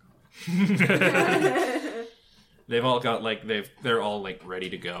sashes. they've all got like they're all like ready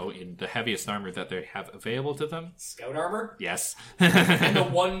to go in the heaviest armor that they have available to them. Scout armor? Yes. And the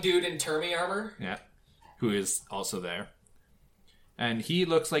one dude in Termi armor? Yeah, who is also there, and he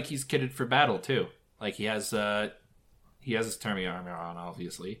looks like he's kitted for battle too. Like he has his Termi armor on,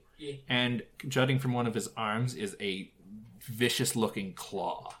 obviously, Yeah. and jutting from one of his arms is a vicious-looking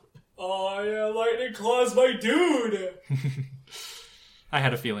claw. Oh yeah, Lightning Claw's my dude! I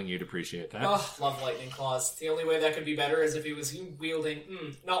had a feeling you'd appreciate that. Oh, love Lightning Claws. The only way that could be better is if he was wielding,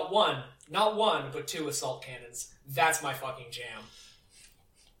 not one, but 2 assault cannons. That's my fucking jam.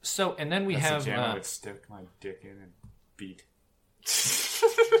 So, and then we That's have the jam I would stick my dick in and beat.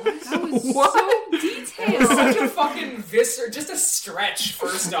 That was so detailed. Such a fucking just a stretch,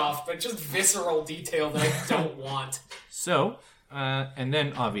 first off, but just visceral detail that I don't want. so. And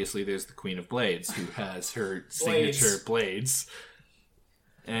then obviously there's the Queen of Blades, who has her signature blades,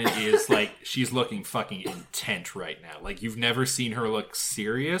 and is like she's looking fucking intent right now. Like you've never seen her look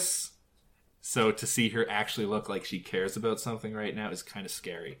serious, so to see her actually look like she cares about something right now is kind of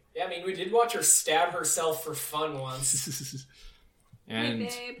scary. Yeah, I mean, we did watch her stab herself for fun once. And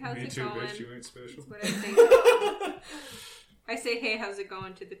Hey babe, how's Me it too, going? bitch. You ain't special. That's what I say, hey, how's it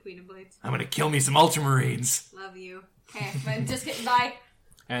going to the Queen of Blades? I'm gonna kill me some Ultramarines. Love you. Okay, but just kidding. Bye.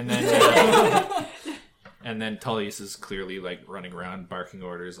 And then and then Tullius is clearly like running around barking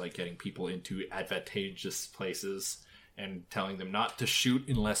orders, like getting people into advantageous places and telling them not to shoot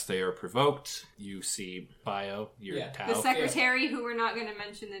unless they are provoked. You see Bio, your Yeah. Tau. The secretary, who we're not going to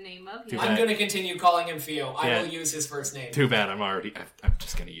mention the name of. Too Yeah. I'm gonna continue calling him Theo. I Yeah. will use his first name. Too bad I'm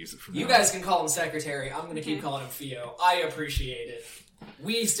just gonna use it from You now on. guys can call him Secretary. I'm gonna keep calling him Theo. I appreciate it.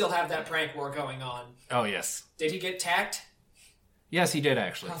 We still have that prank war going on. Oh yes. Did he get tacked? Yes, he did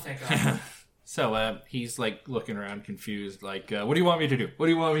actually. Oh, thank God. So he's like looking around confused, like, what do you want me to do? What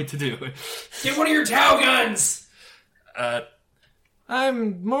do you want me to do? Get one of your Tau guns!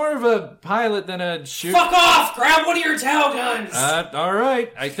 I'm more of a pilot than a shooter. Fuck off! Grab one of your Tau guns! All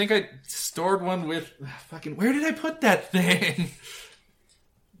right. I think I stored one with fucking. Where did I put that thing?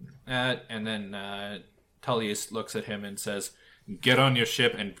 And then Tullius looks at him and says, "Get on your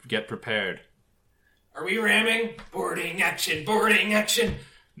ship and get prepared." Are we ramming? Boarding action! Boarding action!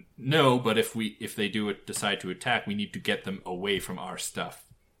 No, but if they do decide to attack, we need to get them away from our stuff.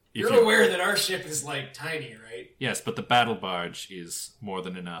 If You're aware that our ship is, like, tiny, right? Yes, but the battle barge is more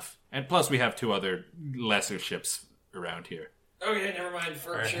than enough, and plus we have 2 other lesser ships around here, Okay, never mind.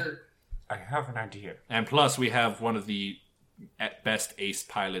 For sure. I have an idea. and plus we have one of the at best ace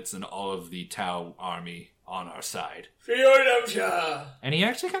pilots in all of the Tau army on our side. Fyodamsha! And he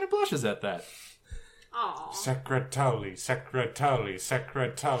actually kind of blushes at that. Aw. Secretary.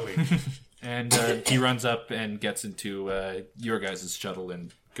 And he runs up and gets into your guys' shuttle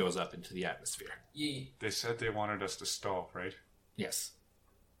and goes up into the atmosphere. Yee. They said they wanted us to stall, right? Yes.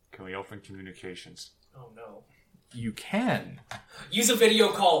 Can we open communications? Oh, no. You can. Use a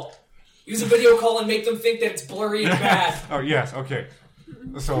video call. Use a video call and make them think that it's blurry and bad. Oh, yes, okay.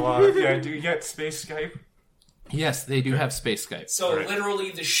 So, yeah, do you get space Skype? Yes, they do have space Skype. So Right.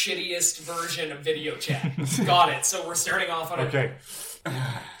 literally the shittiest version of video chat. Got it. So we're starting off on a... Okay.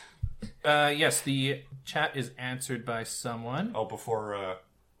 Yes, the chat is answered by someone. Oh, before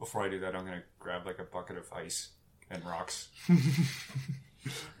I do that, I'm gonna grab like a bucket of ice and rocks.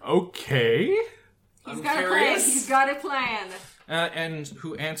 Okay. He's I'm got a plan. curious. He's got a plan. And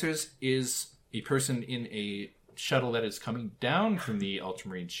who answers is a person in a shuttle that is coming down from the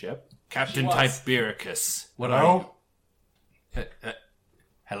Ultramarine ship. Captain was. Tibericus. What Hello? are you?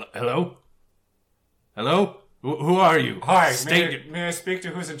 Hello? Hello? Who are you? Hi, State- may I speak to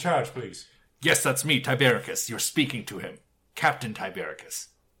who's in charge, please? Yes, that's me, Tibericus. You're speaking to him. Captain Tibericus.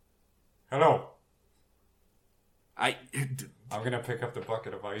 Hello. I'm I'm gonna pick up the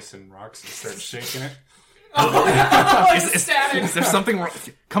bucket of ice and rocks and start shaking it. Static. Is there something wrong?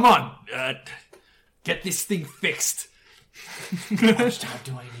 Come on. Get this thing fixed. How much time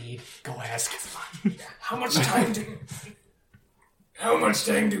do I need? Go ask. How much time do... How much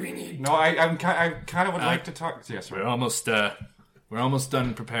time do we need? No, I kind of would like to talk. Yes, We're almost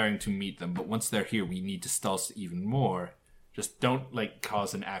done preparing to meet them, but once they're here, we need to stall even more. Just don't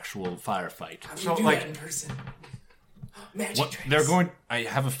cause an actual firefight. How do So, you do like- that in person? Magic tricks. They're going. I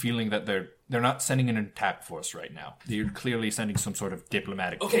have a feeling that they're not sending an attack force right now. They're clearly sending some sort of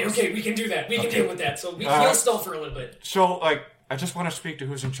diplomatic. Okay, force. we can do that. We can deal with that. So he'll stall for a little bit. So, like, I just want to speak to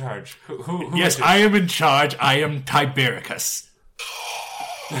who's in charge. Who Yes, is it? I am in charge. I am Tibericus.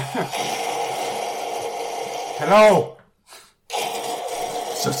 Hello?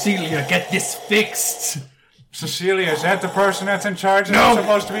 Cecilia, get this fixed. Cecilia, is that the person that's in charge? No. That's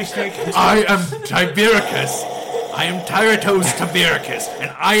supposed to be speaking? I am Tibericus. I am Tyratos Tibericus,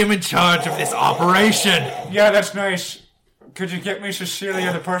 and I am in charge of this operation. Yeah, that's nice. Could you get me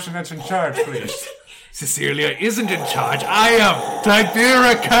Cecilia, the person that's in charge, please? Cecilia isn't in charge. I am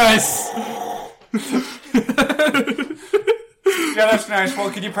Tibericus. Yeah, that's nice. Well,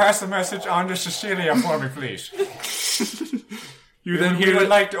 can you pass the message on to Cecilia for me, please? You then We hear would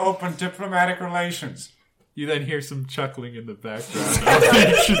like to open diplomatic relations. You then hear some chuckling in the background.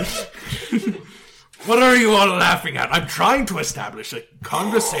 What are you all laughing at? I'm trying to establish a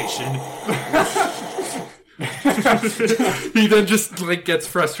conversation. He then just like gets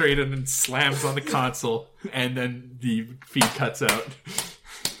frustrated and slams on the console, and then the feed cuts out.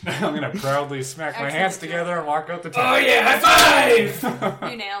 I'm gonna proudly smack my hands together and walk out the Oh tent. yeah, high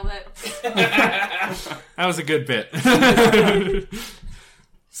five! You nailed it. That was a good bit.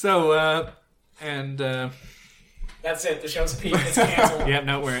 So, That's it. The show's peaked. It's canceled. yeah,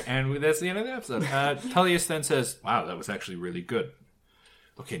 no, that's the end of the episode. Tullius then says, "Wow, that was actually really good.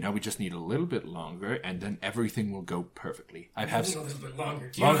 Okay, now we just need a little bit longer, and then everything will go perfectly. I have A little bit longer.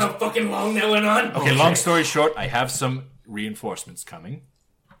 Do you know how fucking long that went on? Okay, long story short, I have some reinforcements coming.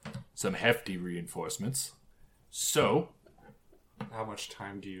 Some hefty reinforcements. So, How much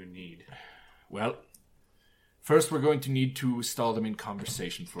time do you need? well, first we're going to need to stall them in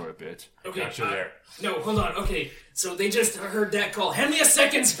conversation for a bit. Okay, Gotcha there. No, hold on. Okay, so they just heard that call. Hand me a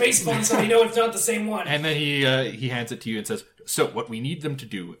second space phone so they know it's not the same one. And then he hands it to you and says, so what we need them to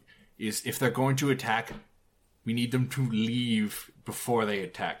do is if they're going to attack, we need them to leave before they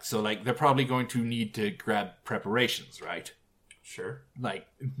attack. So, like, they're probably going to need to grab preparations, right? Sure. Like,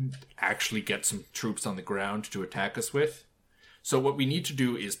 actually get some troops on the ground to attack us with. So what we need to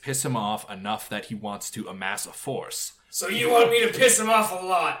do is piss him off enough that he wants to amass a force. So you want me to piss him off a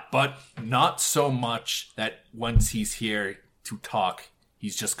lot? But not so much that once he's here to talk,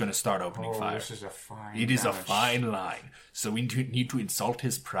 he's just going to start opening fire. This is a fine It is a balance. fine line. So we need to insult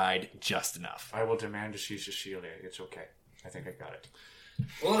his pride just enough. I will demand to see Cecilia. It's okay. I think I got it.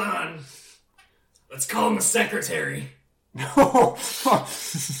 Hold on. Let's call him a secretary.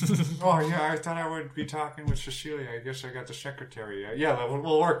 Oh, yeah, I thought I would be talking with Cecilia. I guess I got the secretary. Yeah,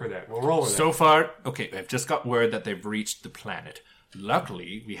 we'll work with that. We'll roll with So far, okay, I've just got word that they've reached the planet.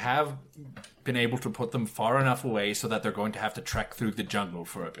 Luckily, we have been able to put them far enough away so that they're going to have to trek through the jungle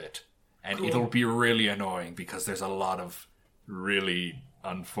for a bit. And it'll be really annoying because there's a lot of really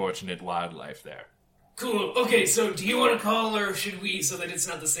unfortunate wildlife there. Cool. Okay, so do you want to call or should we so that it's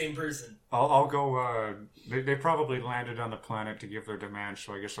not the same person? I'll go, they probably landed on the planet to give their demands,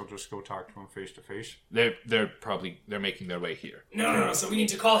 so I guess I'll just go talk to them face to face. They're making their way here. No. So we need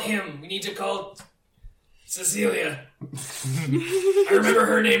to call him. We need to call Cecilia. I remember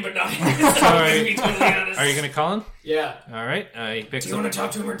her name, but not his. To be totally honest. Are you going to call him? Yeah. All right. He picks Do you up. want to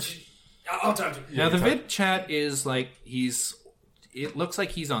talk to him or? I'll talk to him. Now the vid chat is like it looks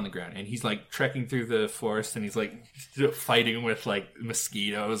like he's on the ground and he's like trekking through the forest and he's like fighting with like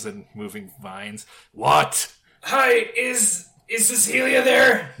mosquitoes and moving vines. What? Hi, is Cecilia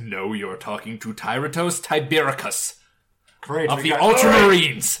there? No, you're talking to Tyratos Tibericus Great. of we the got-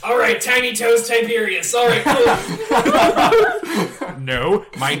 Ultramarines. All right, Tiny Toes Tiberius. All right, cool. No,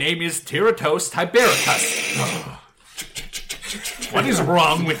 my name is Tyratos Tibericus. What is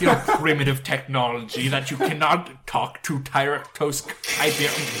wrong with your primitive technology that you cannot talk to Tyratos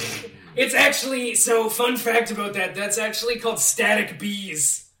Tibericus? It's actually fun fact about that. That's actually called static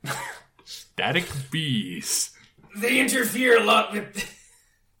bees. Static bees. They interfere a lot with.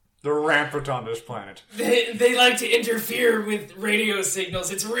 They're rampant on this planet. They like to interfere with radio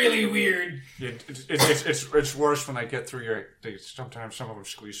signals. It's really weird. It's worse when I get through your... Sometimes some of them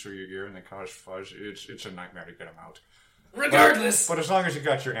squeeze through your ear and they cause fuzz. It's a nightmare to get them out. Regardless. But as long as you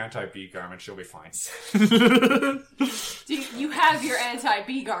got your anti-bee garments, you'll be fine. You have your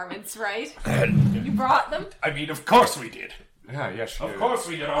anti-bee garments, right? You brought them? I mean, of course we did. Yeah, yes. Of course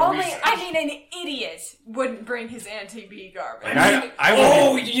we did our Only, research. I mean, an idiot wouldn't bring his anti-bee garment.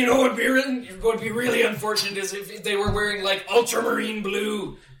 Oh, you know what would be really unfortunate is if they were wearing like ultramarine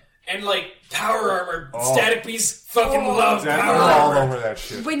blue and like power armor. Static Beast fucking love They're power all armor. over that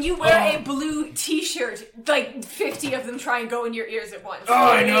shit. When you wear a blue t-shirt, like 50 of them try and go in your ears at once. Oh,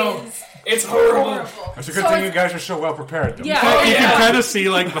 I know. It's horrible. Horrible. It's a good So thing you guys are so well prepared, though. Yeah. Oh, You yeah. can kind of see,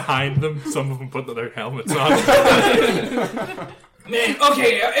 like, behind them, some of them put their helmets on. Man,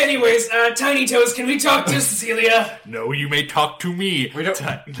 okay, anyways, Tiny Toes, can we talk to Cecilia? No, you may talk to me. We don't-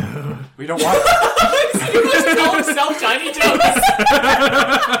 No. We don't want. You just call himself Tiny Toes.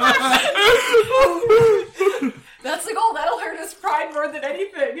 That's the goal. That'll hurt his pride more than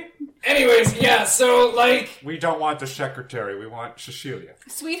anything. Anyways, yeah, so, like, We don't want the secretary. We want Cecilia.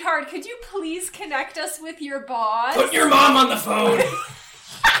 Sweetheart, could you please connect us with your boss? put your mom on the phone.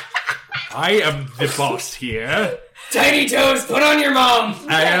 I am the boss here. Tiny Toes, put on your mom.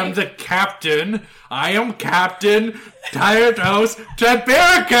 I am the captain. I am Captain Tyrannos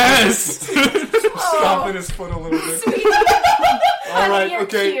Tiberius. Stomping his foot a little bit. All Honey, right, you're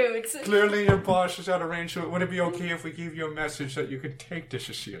okay. cute. Clearly, your boss is out of range, so would it be okay if we gave you a message that you could take to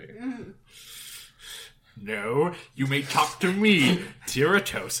Cecilia? No, you may talk to me,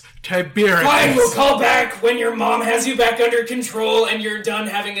 Tyrannos Tiberius. Fine, we'll call back when your mom has you back under control and you're done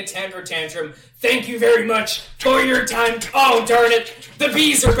having a temper tantrum. Thank you very much for your time. Oh, darn it. The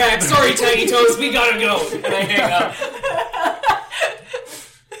bees are back. Sorry, Tiny Toes. We gotta go. And I hang up.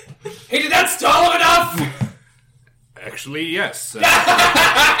 Hey, did that stall him enough? Actually, yes.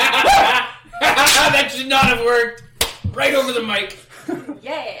 That should not have worked. Right over the mic.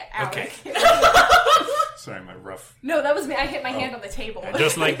 Yeah, Alec. Okay. Sorry, my rough. No, that was me. I hit my hand on the table.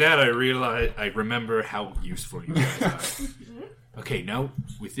 Just like that, I remember how useful you guys are. Okay, now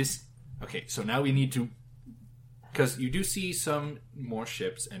with this. Okay, so now we need to, because you do see some more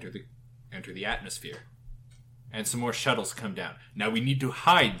ships enter the atmosphere, and some more shuttles come down. Now we need to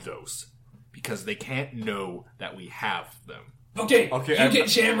hide those because they can't know that we have them. Okay, Okay, you get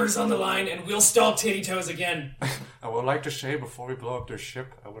Jammers on the line and we'll stall Titty Toes again. I would like to say, before we blow up their ship,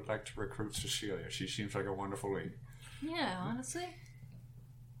 I would like to recruit Cecilia. She seems like a wonderful lady. Yeah, honestly.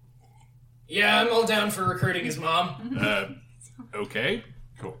 Yeah, I'm all down for recruiting his mom. Okay.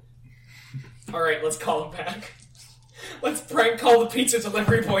 Cool. Alright, let's call him back. Let's prank call the pizza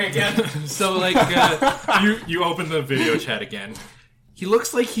delivery boy again. So like you open the video chat again. He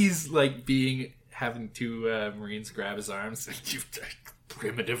looks like he's like having two Marines grab his arms. You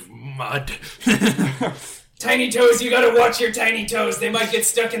primitive mud. Tiny Toes, you gotta watch your tiny toes. They might get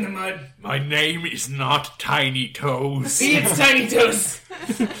stuck in the mud. My name is not Tiny Toes. See, it's Tiny Toes.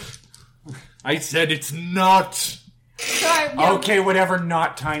 I said it's not. Sorry, yeah. Okay, whatever,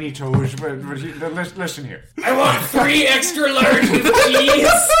 not Tiny Toes, but listen here. I want 3 extra large with cheese.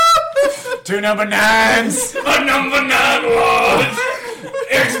 2 number 9s! A number 9 large.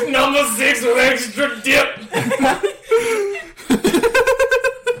 Number 6 with extra dip.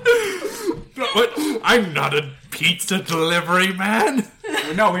 What? I'm not a pizza delivery man.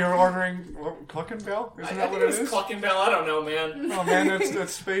 No, we were ordering Cluckin' Bell? Isn't I that think what it it was is? Cluckin' Bell. I don't know, man. Oh man,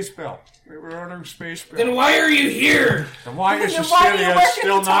 that's Space Bell. We were ordering Space Bell. Then why are you here? And why is Then why are you Cecilia working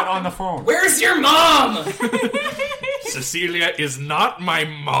still the not top? on the phone? Where's your mom? Cecilia is not my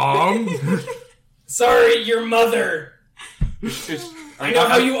mom. Sorry, your mother. It's, I know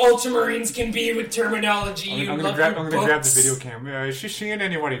how you Ultramarines can be with terminology. You I'm love gonna your grab the books. video cam. Is she seeing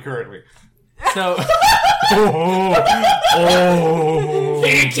anybody currently? So. Oh.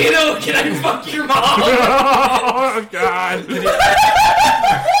 Hey, kiddo, can I fuck your mom? Oh God. You're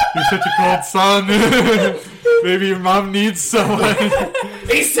such a cold son. Maybe your mom needs someone.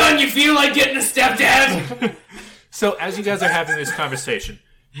 Hey, son, you feel like getting a stepdad? So as you guys are having this conversation,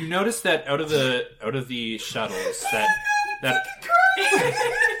 you notice that out of the shuttles that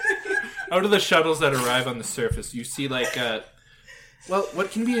out of the shuttles that arrive on the surface, you see like well,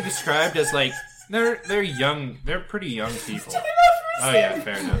 what can be described as like they're young, they're pretty young people. Oh yeah,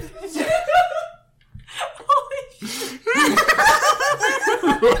 fair enough.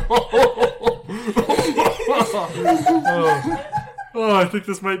 Oh, I think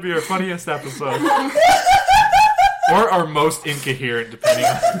this might be our funniest episode. Or our most incoherent, depending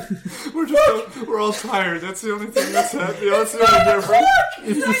on... We're all tired. That's the only thing that's happening. That's the only difference.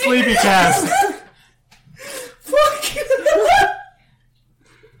 It's the sleepy cast.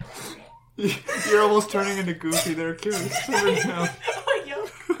 You're almost turning into Goofy there, too.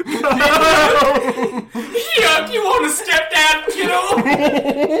 Yuck, you want a stepdad, kiddo?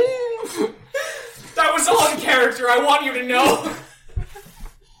 That was all in character, I want you to know.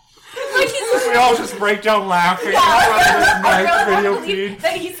 We all all just break down laughing. I Nice really video want to believe feed.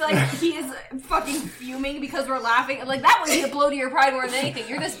 that he is fucking fuming because we're laughing. Like, that would be a blow to your pride more than anything.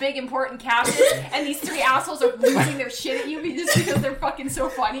 You're this big, important captain, and these three assholes are losing their shit at you just because they're fucking so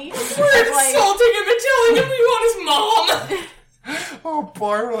funny. We're insulting him and telling him we want his mom. Oh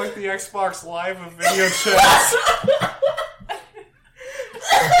boy, we're like the Xbox Live of video chats.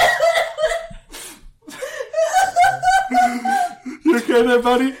 You okay there,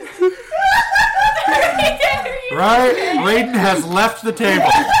 buddy? Right? Raiden has left the table.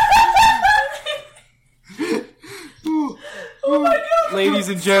 Oh my god. Ladies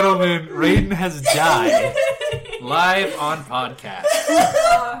and gentlemen, Raiden has died. Live on podcast.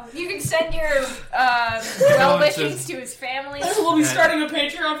 You can send your well wishings to his family. We'll be starting a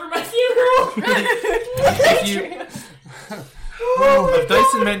Patreon for my funeral. Of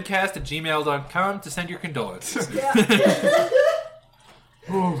DysonMenCast@gmail.com to send your condolences.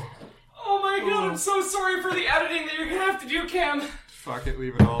 Oh my god, I'm so sorry for the editing that you're gonna have to do, Cam. Fuck it,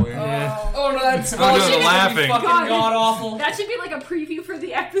 leave it all in. Oh no, that's I'm doing the be laughing. fucking God. god awful. That should be like a preview for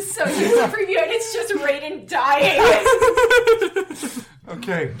the episode. Here's a preview, and it's just Raiden dying.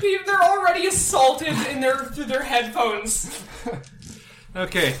 Okay. They're already assaulted through their headphones.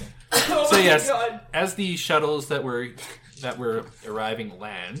 Okay. Oh So my yes, god. as the shuttles that were arriving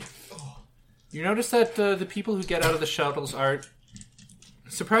land, you notice that the people who get out of the shuttles are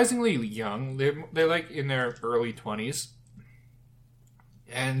surprisingly young. They're like in their early 20s,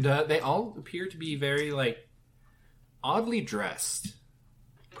 and they all appear to be very like oddly dressed,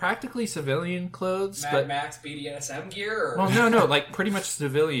 practically civilian clothes. Mad but Max BDSM gear? Or? well, no, like pretty much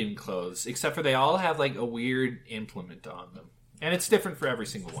civilian clothes, except for they all have like a weird implement on them. And it's different for every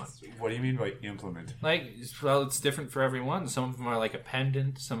single one. What do you mean by implement? Like, well, it's different for every one. Some of them are like a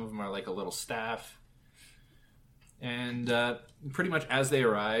pendant. Some of them are like a little staff. And pretty much as they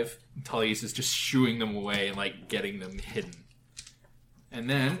arrive, Tullius is just shooing them away and like getting them hidden. And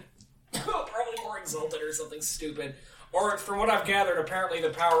then Probably more exalted or something stupid. Or, from what I've gathered, apparently the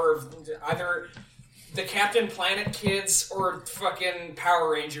power of either the Captain Planet kids or fucking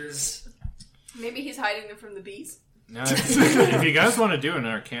Power Rangers. Maybe he's hiding them from the bees. now, if you guys want to do an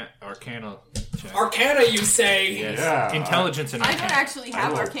arcana check, Arcana, you say? yes, Yeah. intelligence and I arcana. don't actually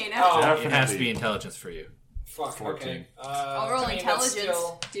have will. Arcana. Oh, It has to be intelligence for you. fuck, 14. okay. I'll roll I mean, that's intelligence,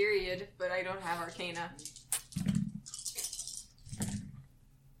 still- period, but I don't have Arcana.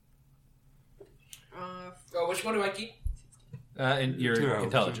 Oh, which one do I keep? And your Two.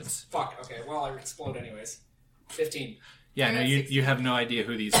 intelligence. Fuck, okay, well, I explode anyways. 15. Yeah, I no, got you 16. have no idea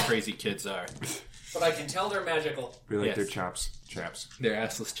who these crazy kids are. But I can tell they're magical. Be like Yes. their chaps. They're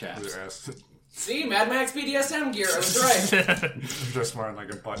assless chaps. Their ass. See, Mad Max BDSM gear, I was right. Just wearing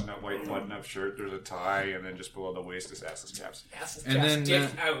like a button-up, white button-up shirt. There's a tie, and then just below the waist is assless chaps. Asses And chaps, then, dick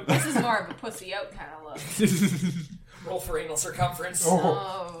out. This is more of a pussy out kind of look. Roll for anal circumference.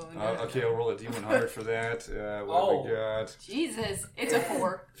 Oh, no. Okay, I'll roll a D100 for that. What Oh. have we got? Jesus, it's a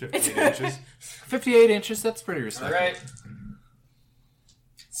 4. 15 inches. 58 inches, that's pretty respectable. Alright.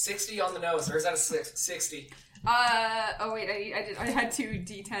 60 on the nose, or is that a 60? Oh wait, I had 2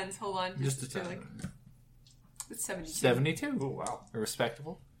 D10s. Hold on. Just a So, 10. it's 72. 72. Oh wow!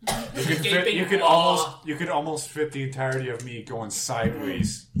 Respectable. Gaping You could maw. almost fit the entirety of me going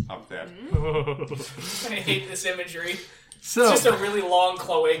sideways up that. I hate this imagery. So, It's just a really long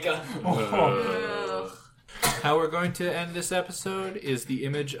cloaca. Ugh. how we're going to end this episode is the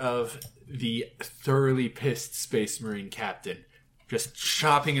image of the thoroughly pissed Space Marine captain just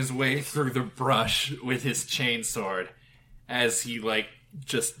chopping his way through the brush with his chainsword as he, like,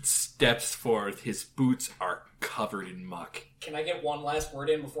 just steps forth. His boots are covered in muck. Can I get one last word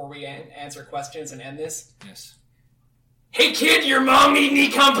in before we answer questions and end this? Yes. Hey kid, your mom need any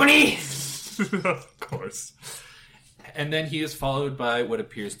company? Of course. And then he is followed by what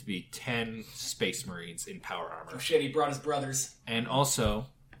appears to be 10 Space Marines in power Oh armor. shit, he brought his brothers. And also,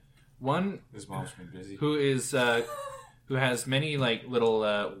 one His mom's been busy. who is who has many like little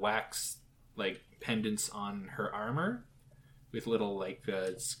wax like pendants on her armor with little like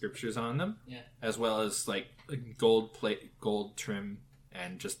scriptures on them, Yeah. as well as like gold plate, gold trim,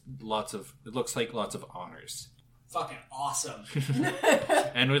 and just lots of, it looks like lots of honors. Fucking awesome.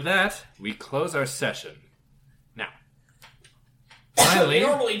 And with that, we close our session. Now, We finally,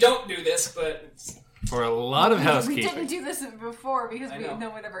 normally don't do this, but for a lot of We didn't housekeeping. do this before because I know. no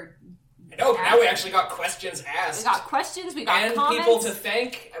one ever. no, now we actually got questions asked. We got questions. We got and comments. people to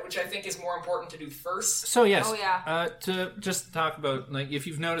thank, which I think is more important to do first. So yes, Oh, yeah. to just talk about, like, if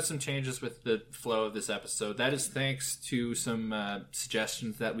you've noticed some changes with the flow of this episode, that is thanks to some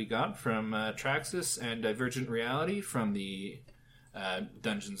suggestions that we got from Traxxas and Divergent Reality from the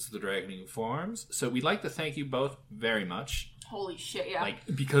Dungeons of the Dragon Forums. So we'd like to thank you both very much, Holy shit, yeah.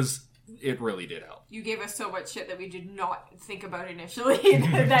 because it really did help. You gave us so much shit that we did not think about initially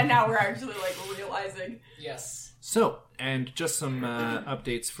that now we're actually, realizing. Yes. So, and just some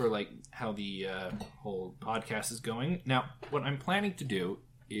updates for, how the whole podcast is going. Now, what I'm planning to do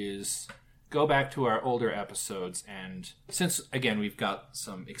is go back to our older episodes, and since, again, we've got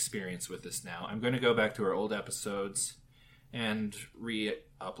some experience with this now, I'm going to go back to our old episodes and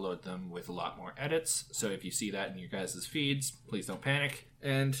re-upload them with a lot more edits. So if you see that in your guys' feeds, please don't panic.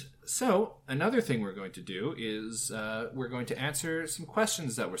 And so, another thing we're going to do is we're going to answer some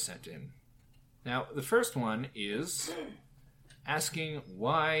questions that were sent in. Now, the first one is asking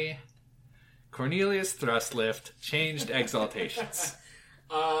why Cornelius Thrustlift changed exaltations.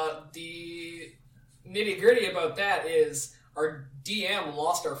 The nitty-gritty about that is our DM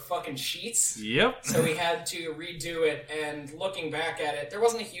lost our fucking sheets. Yep. So we had to redo it, and looking back at it, there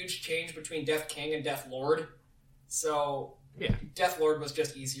wasn't a huge change between Death King and Death Lord. So, Yeah. Death Lord was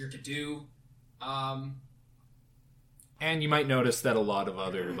just easier to do. And you might notice that a lot of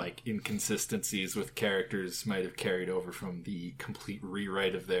other, inconsistencies with characters might have carried over from the complete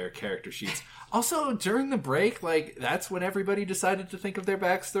rewrite of their character sheets. Also, during the break, that's when everybody decided to think of their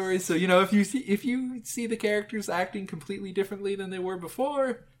backstories. So, if you see the characters acting completely differently than they were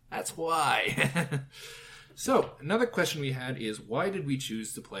before, that's why. So, another question we had is, why did we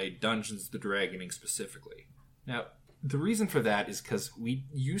choose to play Dungeons the Dragoning specifically? Now, the reason for that is because we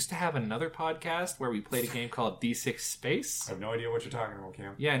used to have another podcast where we played a game called D6 Space. I have no idea what you're talking about,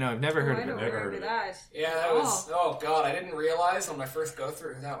 Cam. Yeah, no, I've never heard I of don't it. Never heard remember of it. that. Yeah, that was... Oh, God, I didn't realize on my first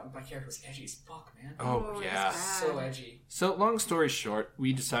go-through that my character was edgy as fuck, man. Oh, Oh, yeah. that's So edgy. So, long story short,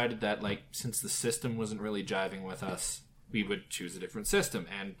 we decided that, since the system wasn't really jiving with us, we would choose a different system.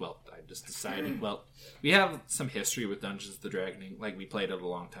 And, I just decided, we have some history with Dungeons of the Dragoning. We played it a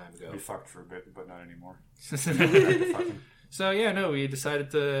long time ago. We fucked for a bit, but not anymore. So, yeah, no, we decided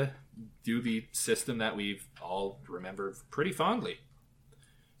to do the system that we've all remembered pretty fondly.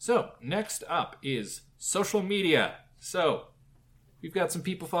 So, next up is social media. So, we've got some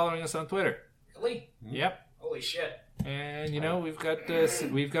people following us on Twitter. Really? Yep. Holy shit. And, we've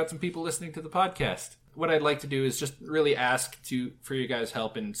got some people listening to the podcast. What I'd like to do is just really ask for your guys'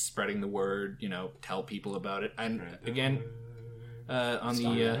 help in spreading the word, tell people about it. And, again, on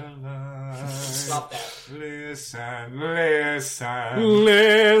the... Stop that. Listen.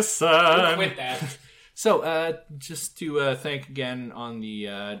 Quit that. So, just to thank again on the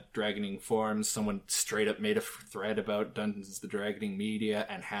Dragoning forums, someone straight up made a thread about Dungeons the Dragoning media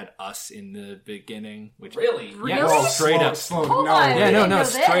and had us in the beginning. Which Really? Yeah, straight up. Hold no. on. Yeah, didn't no, know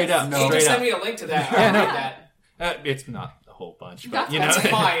straight this. up. Can you Straight just up. send me a link to that? Yeah, I'll no. read that. It's not a whole bunch, but That's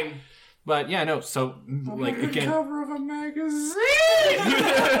fine. But yeah, no. So again, Cover of a magazine.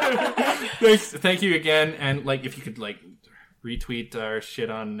 thank you again, and if you could retweet our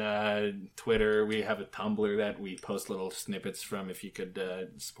shit on Twitter. We have a Tumblr that we post little snippets from. If you could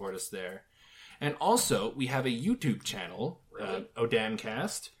support us there, and also we have a YouTube channel,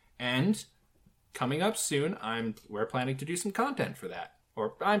 Odamcast, and coming up soon, we're planning to do some content for that.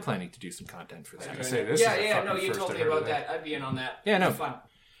 Or I'm planning to do some content for that. I say this is the Yeah, no, fucking you first told I me heard of about that. I'd be in on that. Yeah, no. It'd be fun.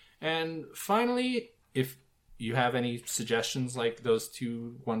 And finally, if you have any suggestions like those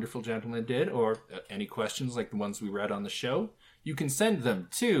two wonderful gentlemen did, or any questions like the ones we read on the show, you can send them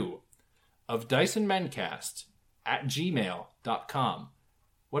to ofdysonmencast@gmail.com.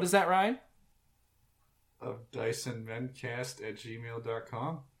 What is that, Ryan? Of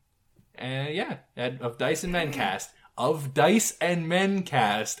DysonMencast@gmail.com. Of Dyson Mencast. Of Dice and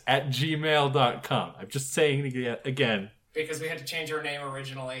Mencast@gmail.com. I'm just saying it again. Because we had to change our name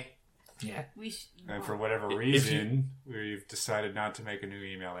originally. Yeah. And for whatever reason, we've decided not to make a new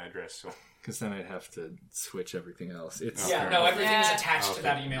email address. So Because then I'd have to switch everything else. It's Yeah, no, everything is attached to Okay.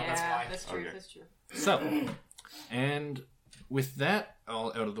 that email. That's Yeah, why. that's true. Okay. That's true. So, and with that all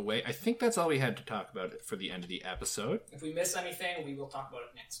out of the way, I think that's all we had to talk about for the end of the episode. If we miss anything, we will talk about it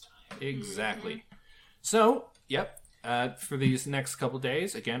next time. Exactly. So, yep. For these next couple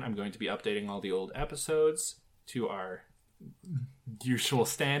days, again, I'm going to be updating all the old episodes to our usual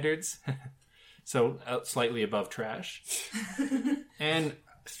standards. So, slightly above trash. And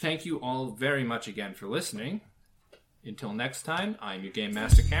thank you all very much again for listening. Until next time, I'm your Game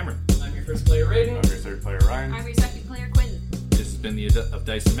Master Cameron. I'm your first player, Raiden. I'm your third player, Ryan. I'm your second player, Quinn. This has been the Of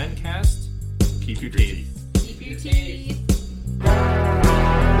Dice and Men cast. Keep your teeth. Keep your teeth.